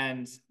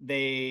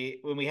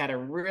when we had a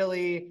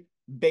really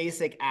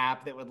basic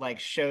app that would like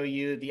show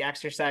you the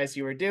exercise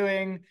you were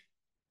doing,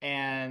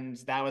 and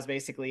that was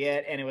basically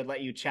it, and it would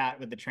let you chat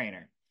with the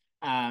trainer,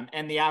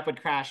 and the app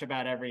would crash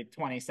about every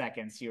 20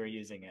 seconds you were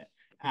using it.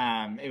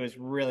 It was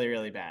really,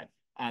 really bad.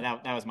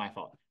 That was my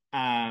fault.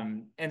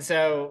 And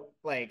so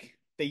like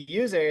the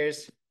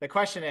users, the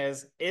question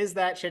is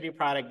that shitty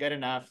product good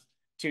enough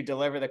to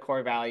deliver the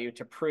core value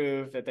to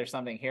prove that there's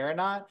something here or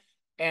not?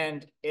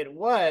 And it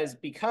was,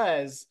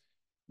 because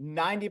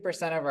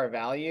 90% of our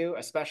value,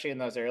 especially in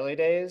those early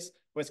days,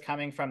 was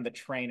coming from the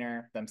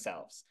trainer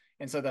themselves.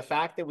 And so the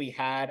fact that we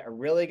had a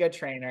really good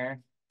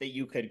trainer that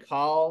you could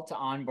call to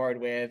onboard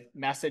with,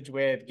 message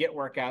with, get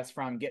workouts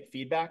from, get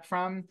feedback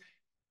from,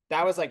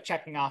 that was like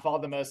checking off all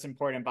the most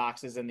important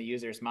boxes in the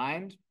user's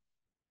mind.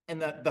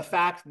 And the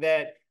fact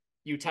that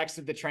you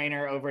texted the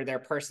trainer over their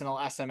personal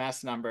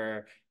SMS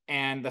number,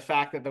 and the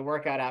fact that the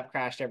workout app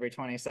crashed every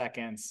 20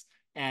 seconds,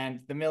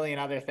 and the million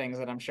other things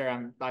that I'm sure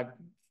I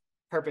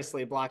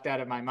purposely blocked out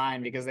of my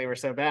mind because they were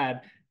so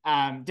bad,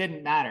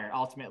 didn't matter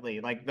ultimately.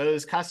 Like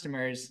those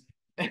customers,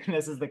 and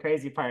this is the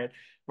crazy part,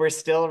 were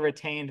still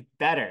retained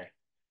better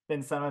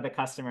than some of the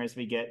customers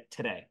we get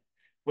today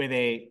with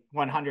a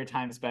 100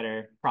 times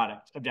better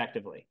product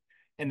objectively.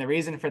 And the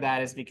reason for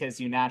that is because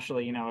you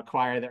naturally,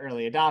 acquire the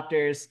early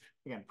adopters.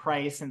 Again,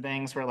 price and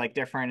things were like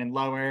different and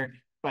lower,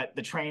 but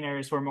the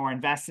trainers were more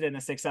invested in the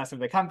success of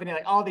the company,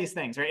 like all these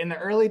things, right? In the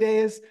early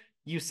days,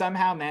 you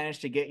somehow manage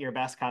to get your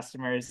best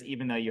customers,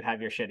 even though you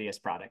have your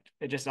shittiest product.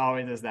 It just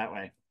always is that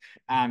way,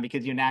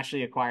 because you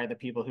naturally acquire the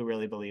people who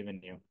really believe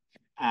in you.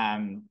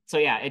 So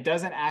yeah, it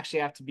doesn't actually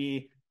have to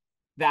be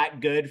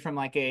that good from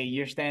like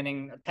you're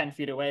standing 10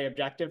 feet away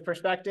objective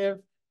perspective,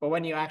 but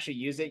when you actually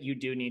use it, you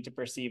do need to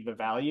perceive the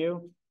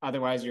value.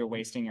 Otherwise, you're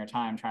wasting your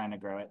time trying to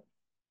grow it.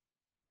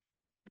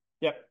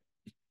 Yep.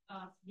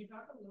 Can you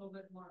talk a little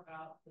bit more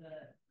about the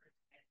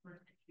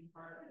retention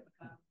part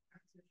of the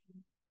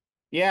transition?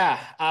 Yeah,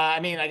 I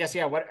mean, I guess,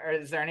 yeah,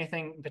 is there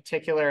anything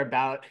particular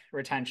about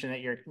retention that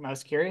you're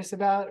most curious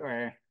about,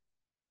 or?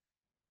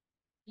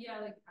 Yeah,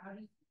 like how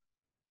do you,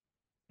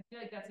 I feel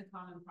like that's a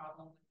common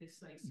problem with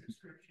this like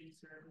subscription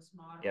service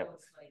model. Yep.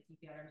 It's like you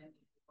get them in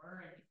the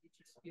door and it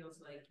just feels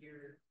like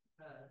you're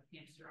a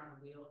hamster on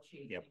a wheel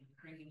chasing, Yep.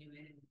 bringing you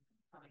in and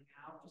coming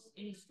out. Just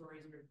any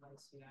stories or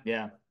advice you have.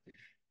 Yeah.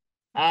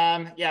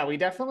 Yeah, we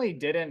definitely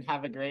didn't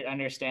have a great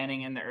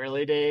understanding in the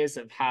early days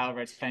of how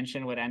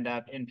retention would end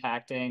up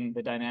impacting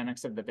the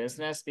dynamics of the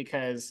business,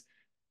 because,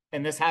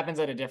 and this happens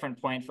at a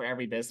different point for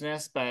every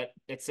business, but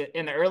it's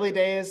in the early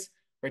days,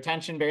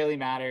 retention barely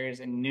matters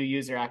and new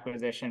user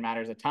acquisition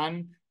matters a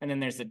ton. And then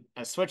there's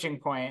a switching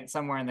point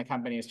somewhere in the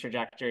company's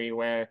trajectory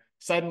where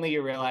suddenly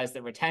you realize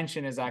that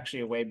retention is actually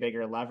a way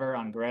bigger lever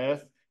on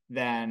growth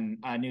than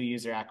new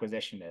user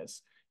acquisition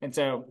is. And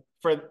so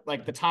for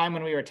like the time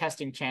when we were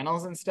testing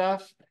channels and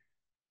stuff,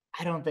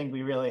 I don't think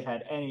we really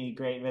had any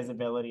great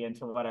visibility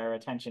into what our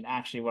retention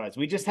actually was.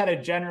 We just had a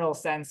general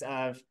sense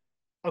of,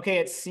 okay,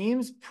 it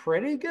seems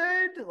pretty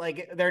good.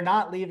 Like they're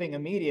not leaving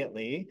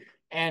immediately.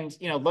 And,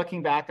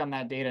 looking back on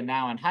that data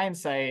now in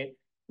hindsight,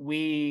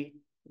 we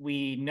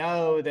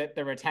know that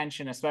the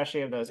retention,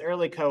 especially of those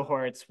early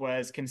cohorts,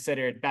 was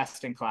considered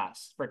best in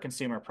class for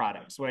consumer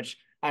products, which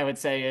I would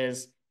say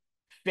is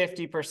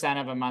 50%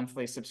 of a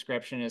monthly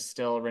subscription is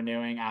still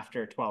renewing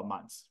after 12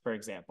 months, for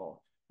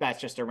example.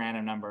 That's just a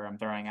random number I'm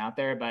throwing out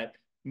there, but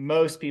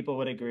most people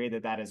would agree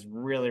that that is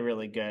really,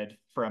 really good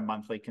for a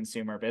monthly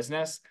consumer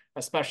business,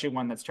 especially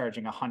one that's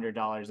charging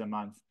 $100 a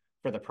month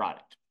for the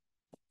product.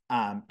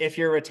 If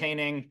you're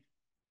retaining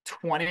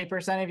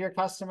 20% of your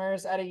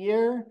customers at a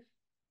year,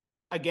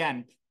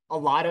 again, a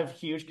lot of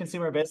huge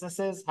consumer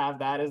businesses have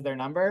that as their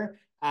number,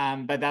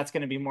 but that's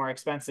going to be more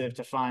expensive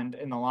to fund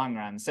in the long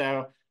run.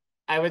 So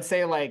I would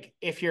say, like,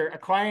 if you're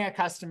acquiring a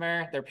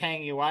customer, they're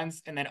paying you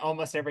once, and then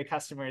almost every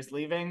customer is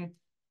leaving,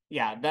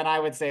 yeah, then I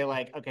would say,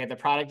 like, okay, the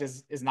product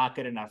is not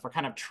good enough. We're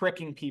kind of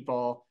tricking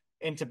people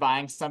into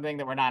buying something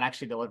that we're not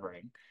actually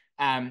delivering.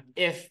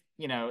 If,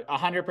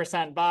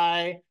 100%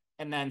 buy,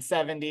 and then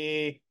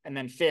 70, and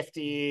then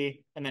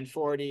 50, and then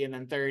 40, and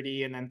then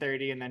 30, and then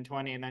 30, and then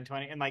 20, and then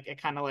 20, and like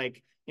it kind of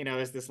like,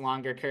 is this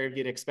longer curve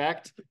you'd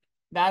expect.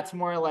 That's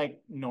more like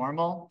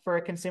normal for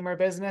a consumer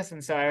business.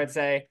 And so I would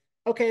say,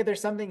 okay,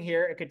 there's something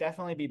here. It could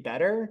definitely be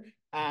better.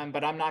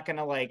 But I'm not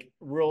gonna like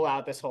rule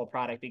out this whole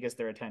product because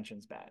the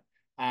retention's bad.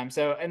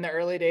 So in the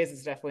early days,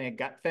 it's definitely a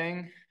gut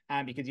thing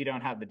because you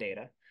don't have the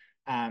data.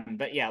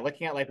 But yeah,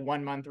 looking at like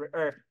 1 month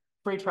or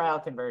free trial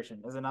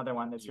conversion is another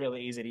one that's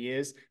really easy to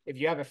use. If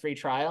you have a free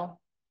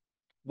trial,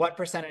 what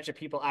percentage of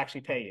people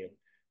actually pay you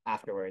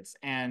afterwards?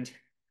 And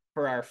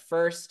for our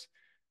first,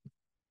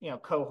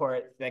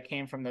 cohort that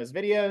came from those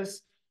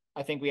videos,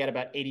 I think we had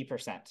about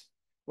 80%,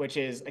 which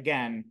is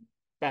again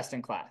best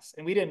in class.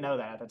 And we didn't know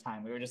that at the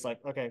time. We were just like,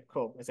 okay,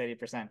 cool, it's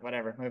 80%,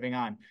 whatever, moving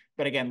on.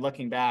 But again,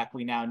 looking back,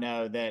 we now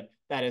know that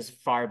that is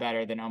far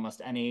better than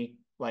almost any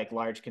like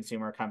large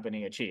consumer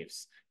company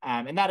achieves.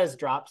 And that has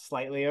dropped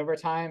slightly over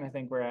time. I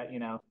think we're at,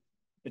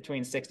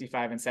 between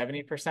 65 and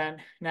 70%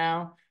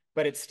 now,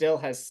 but it still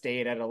has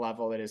stayed at a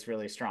level that is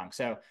really strong.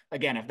 So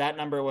again, if that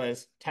number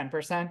was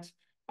 10%,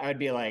 I would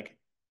be like,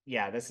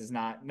 yeah, this is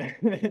not,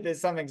 there's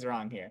something's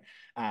wrong here.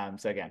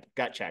 So again,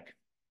 gut check.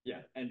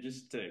 Yeah, and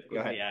just to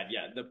quickly add,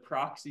 yeah, the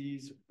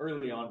proxies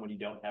early on when you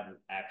don't have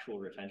actual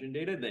retention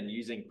data, then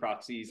using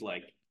proxies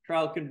like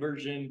trial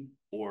conversion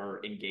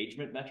or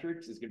engagement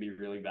metrics is going to be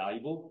really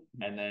valuable.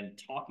 And then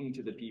talking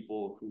to the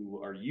people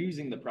who are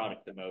using the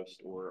product the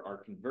most or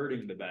are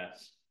converting the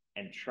best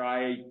and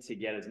try to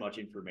get as much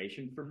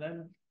information from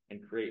them and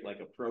create like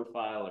a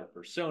profile or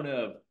persona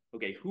of,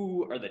 okay,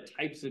 who are the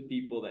types of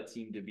people that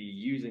seem to be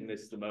using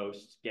this the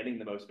most, getting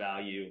the most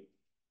value,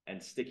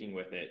 and sticking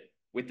with it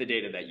with the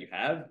data that you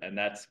have. And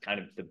that's kind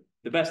of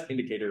the best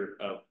indicator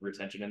of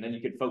retention. And then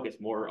you could focus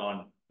more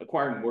on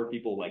acquiring more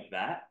people like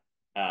that,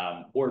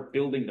 or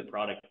building the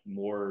product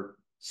more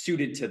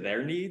suited to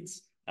their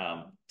needs,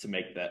 to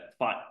make that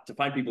to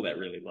find people that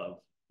really love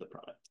the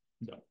product.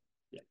 So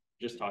yeah,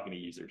 just talking to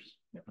users.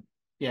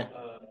 Yeah.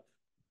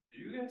 Do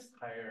you guys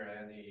hire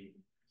any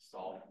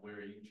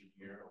software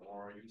engineer,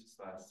 or you just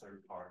a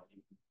third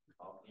party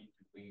company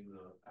doing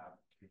the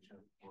application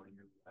for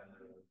you? And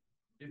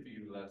if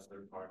you let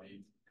third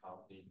party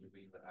company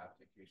doing the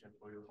application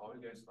for you, how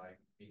you guys like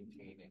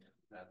maintaining it,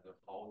 and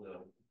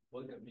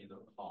what can be the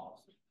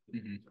cost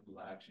to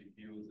actually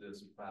build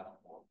this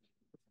platform?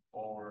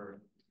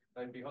 Or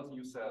like, because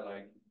you said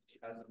like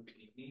at the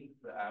beginning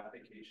the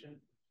application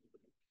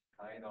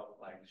kind of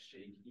like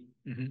shaky,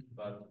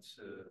 but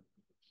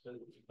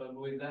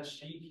with that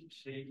shaky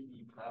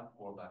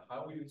platform, like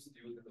how are you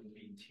still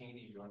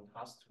maintaining your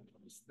customer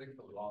stick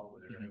along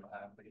with your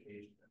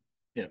application?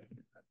 Yeah.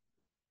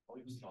 How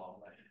you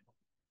solve that?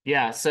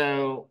 Yeah,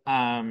 so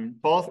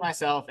both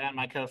myself and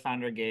my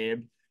co-founder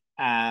Gabe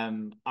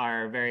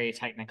are very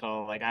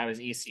technical. Like I was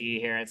ECE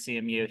here at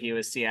CMU, he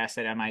was CS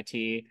at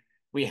MIT.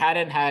 We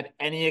hadn't had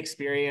any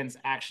experience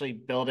actually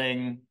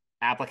building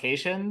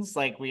applications.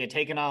 Like we had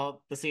taken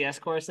all the CS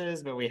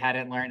courses, but we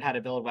hadn't learned how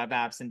to build web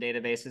apps and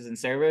databases and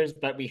servers,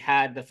 but we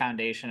had the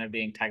foundation of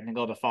being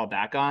technical to fall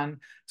back on.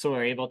 So we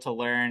were able to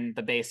learn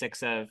the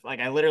basics of, like,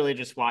 I literally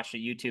just watched a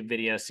YouTube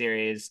video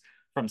series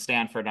from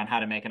Stanford on how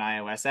to make an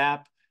iOS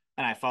app,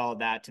 and I followed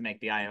that to make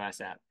the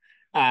iOS app.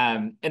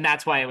 And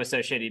that's why it was so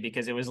shitty,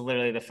 because it was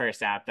literally the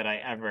first app that I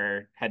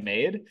ever had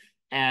made.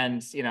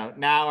 And,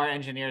 now our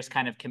engineers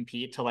kind of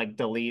compete to like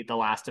delete the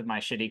last of my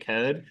shitty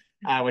code,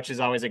 which is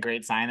always a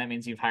great sign. That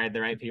means you've hired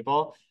the right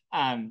people.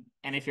 And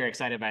if you're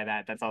excited by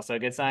that, that's also a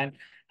good sign.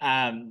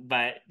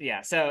 But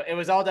yeah, so it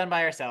was all done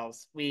by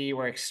ourselves. We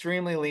were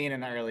extremely lean in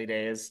the early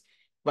days.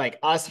 Like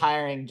us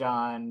hiring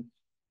John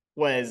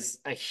was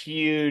a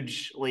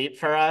huge leap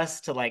for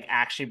us to like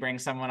actually bring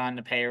someone on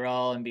the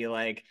payroll and be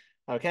like,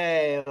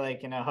 okay,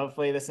 like,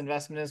 hopefully this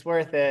investment is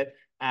worth it.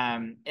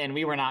 And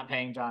we were not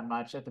paying John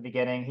much at the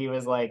beginning. He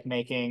was like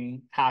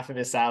making half of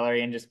his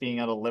salary and just being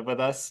able to live with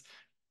us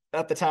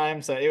at the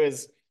time. So it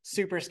was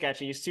super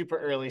sketchy, super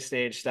early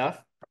stage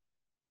stuff.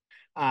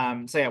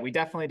 So yeah, we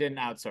definitely didn't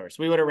outsource.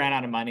 We would have ran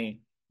out of money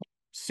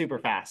super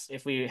fast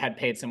if we had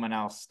paid someone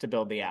else to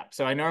build the app.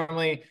 So I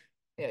normally,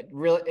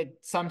 it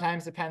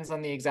sometimes depends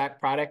on the exact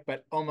product,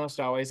 but almost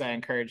always I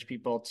encourage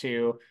people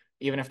to,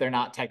 even if they're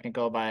not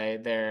technical by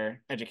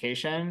their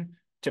education,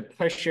 to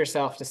push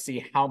yourself to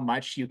see how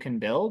much you can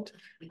build.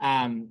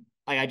 Like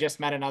I just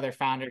met another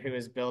founder who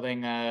is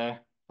building a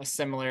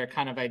similar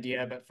kind of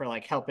idea, but for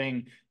like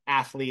helping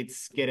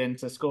athletes get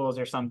into schools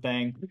or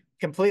something,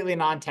 completely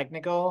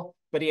non-technical,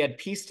 but he had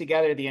pieced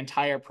together the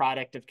entire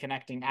product of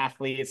connecting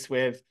athletes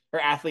with, or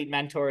athlete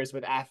mentors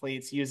with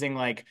athletes, using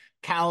like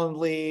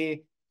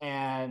Calendly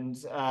and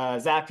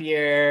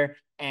Zapier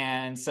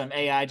and some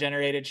AI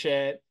generated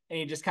shit. And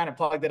he just kind of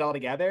plugged it all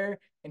together.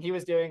 And he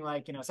was doing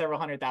like, several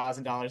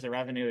 $100,000 of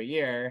revenue a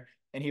year.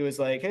 And he was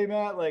like, hey,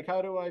 Matt, like,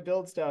 how do I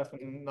build stuff?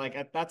 And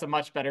like, that's a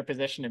much better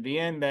position to be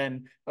in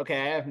than, okay,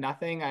 I have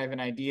nothing. I have an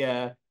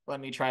idea. Let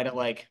me try to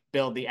like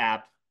build the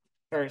app,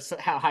 or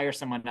hire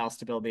someone else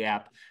to build the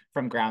app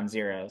from ground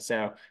zero.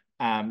 So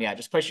yeah,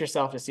 just push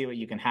yourself to see what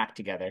you can hack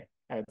together,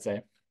 I would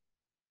say.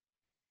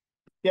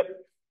 Yep.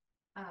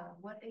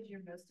 What is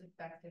your most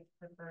effective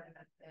preferred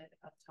method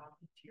of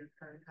talking to your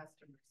current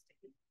customers?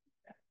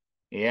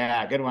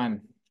 Yeah, good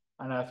one.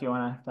 I don't know if you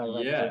want to talk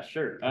about that. Yeah,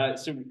 sure.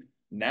 So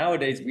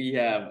nowadays we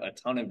have a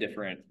ton of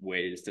different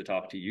ways to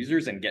talk to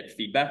users and get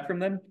feedback from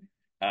them.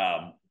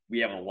 We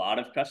have a lot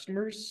of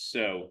customers,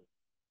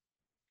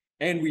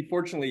 and we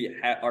fortunately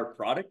our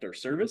product, our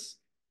service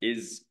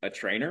is a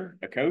trainer,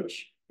 a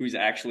coach who's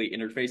actually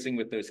interfacing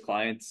with those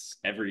clients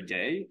every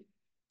day.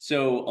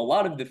 So a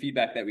lot of the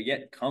feedback that we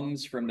get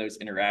comes from those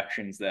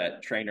interactions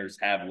that trainers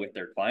have with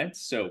their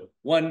clients. So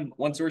one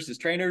source is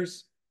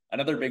trainers.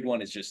 Another big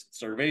one is just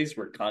surveys.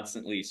 We're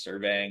constantly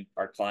surveying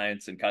our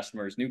clients and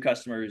customers, new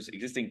customers,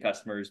 existing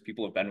customers,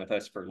 people who have been with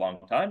us for a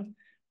long time.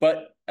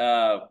 But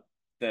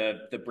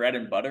the bread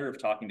and butter of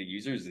talking to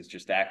users is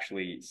just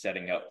actually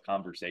setting up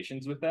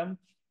conversations with them.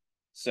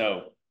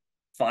 So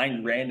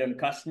find random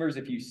customers.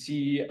 If you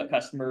see a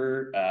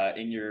customer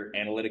in your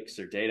analytics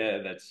or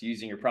data that's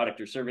using your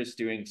product or service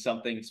doing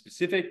something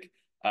specific,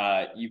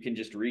 you can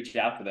just reach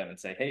out to them and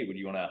say, hey, would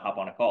you want to hop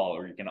on a call?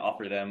 Or you can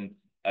offer them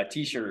a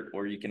t-shirt,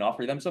 or you can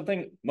offer them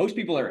something. Most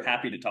people are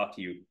happy to talk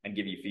to you and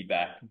give you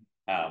feedback.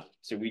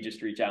 So we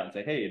just reach out and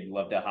say, hey, I'd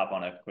love to hop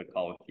on a quick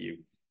call with you.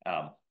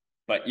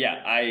 But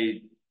yeah,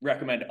 I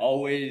recommend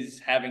always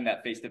having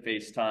that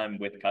face-to-face time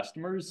with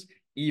customers.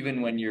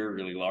 Even when you're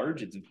really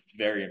large, it's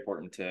very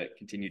important to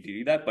continue to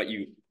do that. But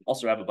you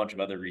also have a bunch of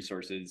other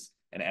resources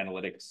and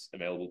analytics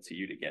available to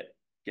you to get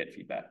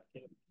feedback.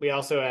 We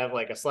also have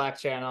like a Slack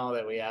channel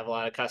that we have a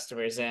lot of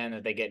customers in,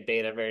 that they get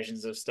beta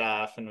versions of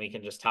stuff, and we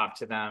can just talk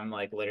to them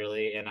like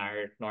literally in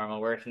our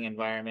normal working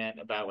environment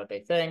about what they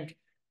think.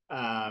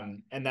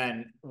 And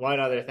then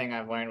one other thing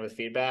I've learned with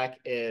feedback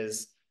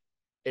is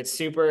it's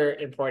super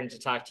important to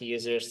talk to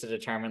users to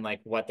determine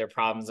like what their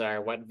problems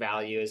are, what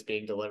value is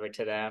being delivered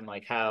to them,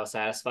 like how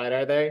satisfied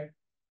are they.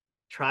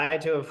 Try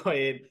to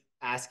avoid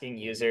asking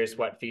users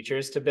what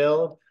features to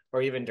build,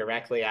 or even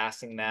directly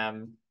asking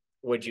them,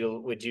 would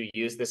you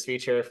use this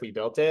feature if we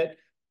built it?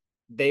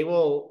 They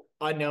will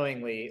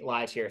unknowingly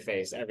lie to your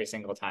face every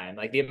single time.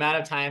 Like the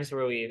amount of times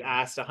where we've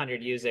asked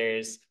 100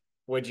 users,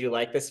 would you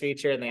like this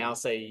feature? And they all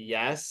say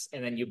yes.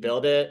 And then you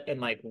build it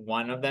and like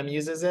one of them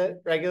uses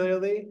it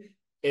regularly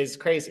is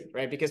crazy,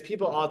 right? Because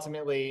people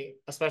ultimately,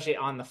 especially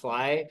on the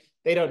fly,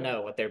 they don't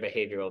know what their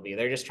behavior will be.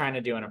 They're just trying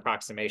to do an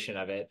approximation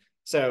of it.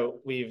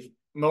 So we've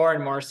more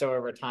and more so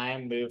over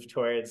time moved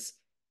towards,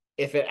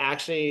 if it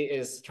actually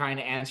is trying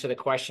to answer the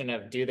question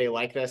of do they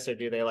like this or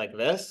do they like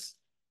this,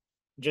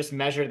 just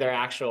measure their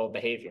actual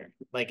behavior,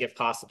 like if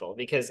possible,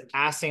 because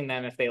asking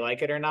them if they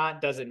like it or not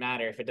doesn't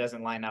matter if it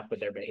doesn't line up with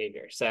their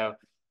behavior. So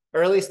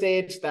early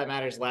stage, that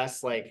matters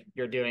less, like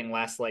you're doing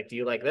less like, do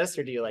you like this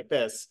or do you like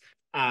this?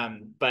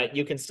 But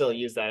you can still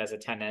use that as a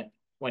tenet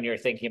when you're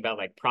thinking about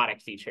like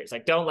product features.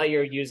 Like don't let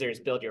your users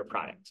build your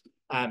product.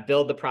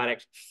 Build the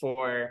product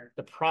for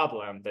the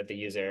problem that the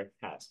user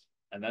has.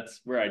 And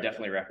that's where I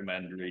definitely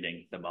recommend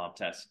reading the mob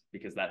test,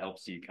 because that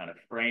helps you kind of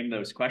frame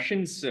those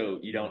questions so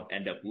you don't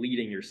end up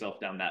leading yourself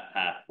down that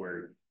path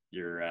where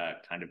you're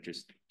kind of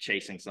just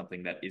chasing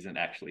something that isn't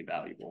actually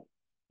valuable.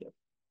 Yep.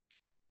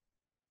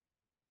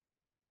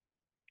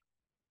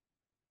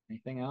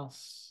 Anything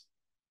else?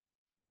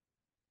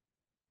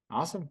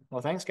 Awesome.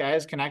 Well, thanks,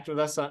 guys. Connect with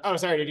us. Oh,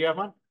 sorry. Did you have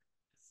one?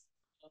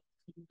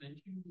 You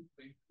mentioned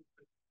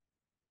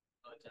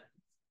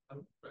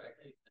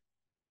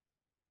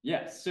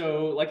yeah,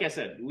 so like I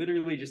said,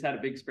 literally just had a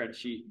big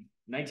spreadsheet,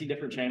 19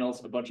 different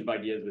channels, a bunch of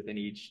ideas within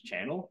each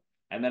channel.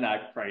 And then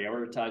I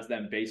prioritize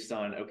them based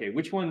on, okay,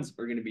 which ones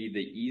are going to be the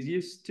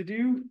easiest to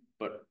do,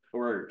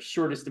 or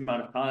shortest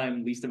amount of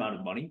time, least amount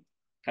of money,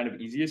 kind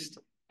of easiest,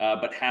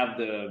 but have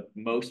the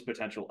most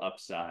potential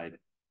upside.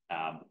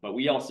 But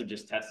we also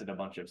just tested a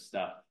bunch of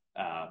stuff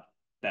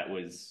that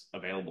was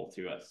available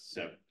to us.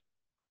 So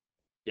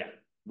yeah,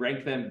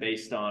 rank them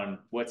based on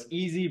what's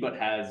easy but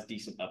has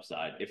decent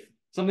upside. If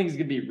something's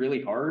going to be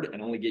really hard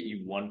and only get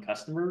you one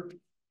customer,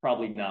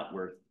 probably not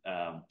worth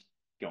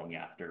going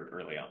after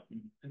early on.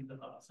 And the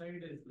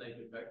upside is like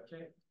a gut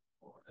check?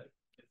 Or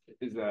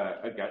is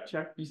a gut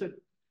check, you said?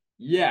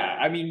 Yeah,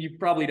 I mean, you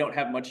probably don't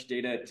have much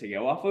data to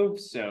go off of.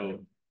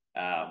 So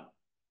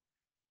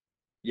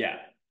yeah,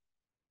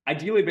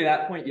 ideally by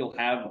that point, you'll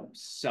have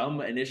some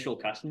initial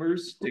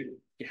customers to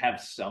have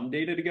some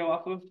data to go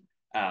off of.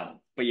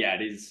 But yeah,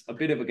 it is a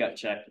bit of a gut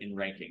check in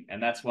ranking.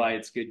 And that's why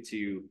it's good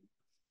to,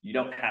 you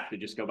don't have to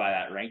just go by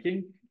that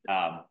ranking,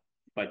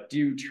 but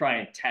do try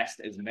and test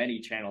as many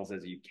channels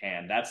as you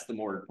can. That's the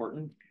more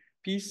important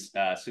piece,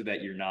 so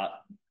that you're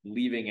not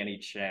leaving any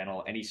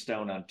channel, any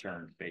stone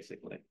unturned,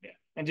 basically. Yeah.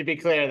 And to be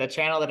clear, the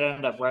channel that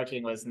ended up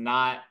working was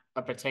not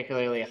a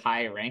particularly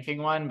high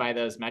ranking one by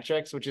those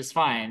metrics, which is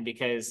fine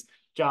because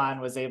John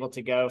was able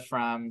to go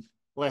from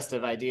list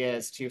of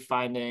ideas to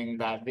finding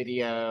that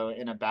video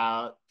in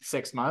about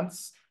 6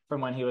 months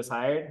from when he was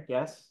hired.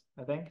 Yes,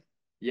 I think.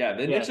 Yeah,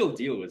 the initial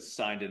deal was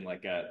signed in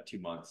like 2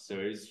 months. So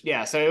it was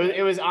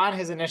it was on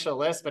his initial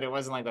list, but it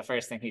wasn't like the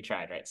first thing he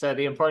tried, right? So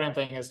the important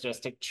thing is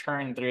just to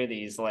churn through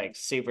these like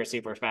super,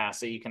 super fast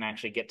so you can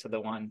actually get to the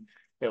one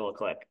that will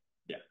click.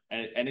 Yeah,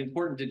 and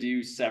important to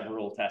do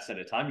several tests at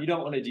a time. You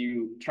don't want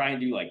to try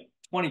and do like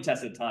 20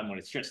 tests at a time when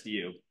it's just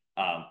you.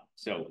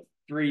 So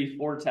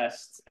 3-4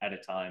 tests at a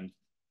time,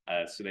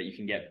 so that you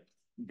can get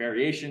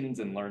variations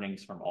and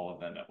learnings from all of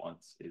them at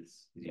once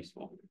is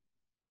useful.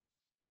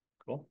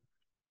 Cool.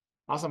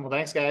 Awesome. Well,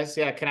 thanks, guys.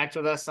 Yeah, connect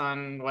with us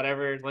on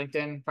whatever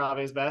LinkedIn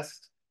probably is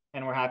best.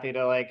 And we're happy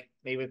to like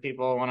meet with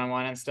people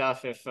one-on-one and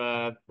stuff if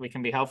we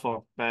can be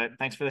helpful. But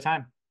thanks for the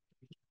time.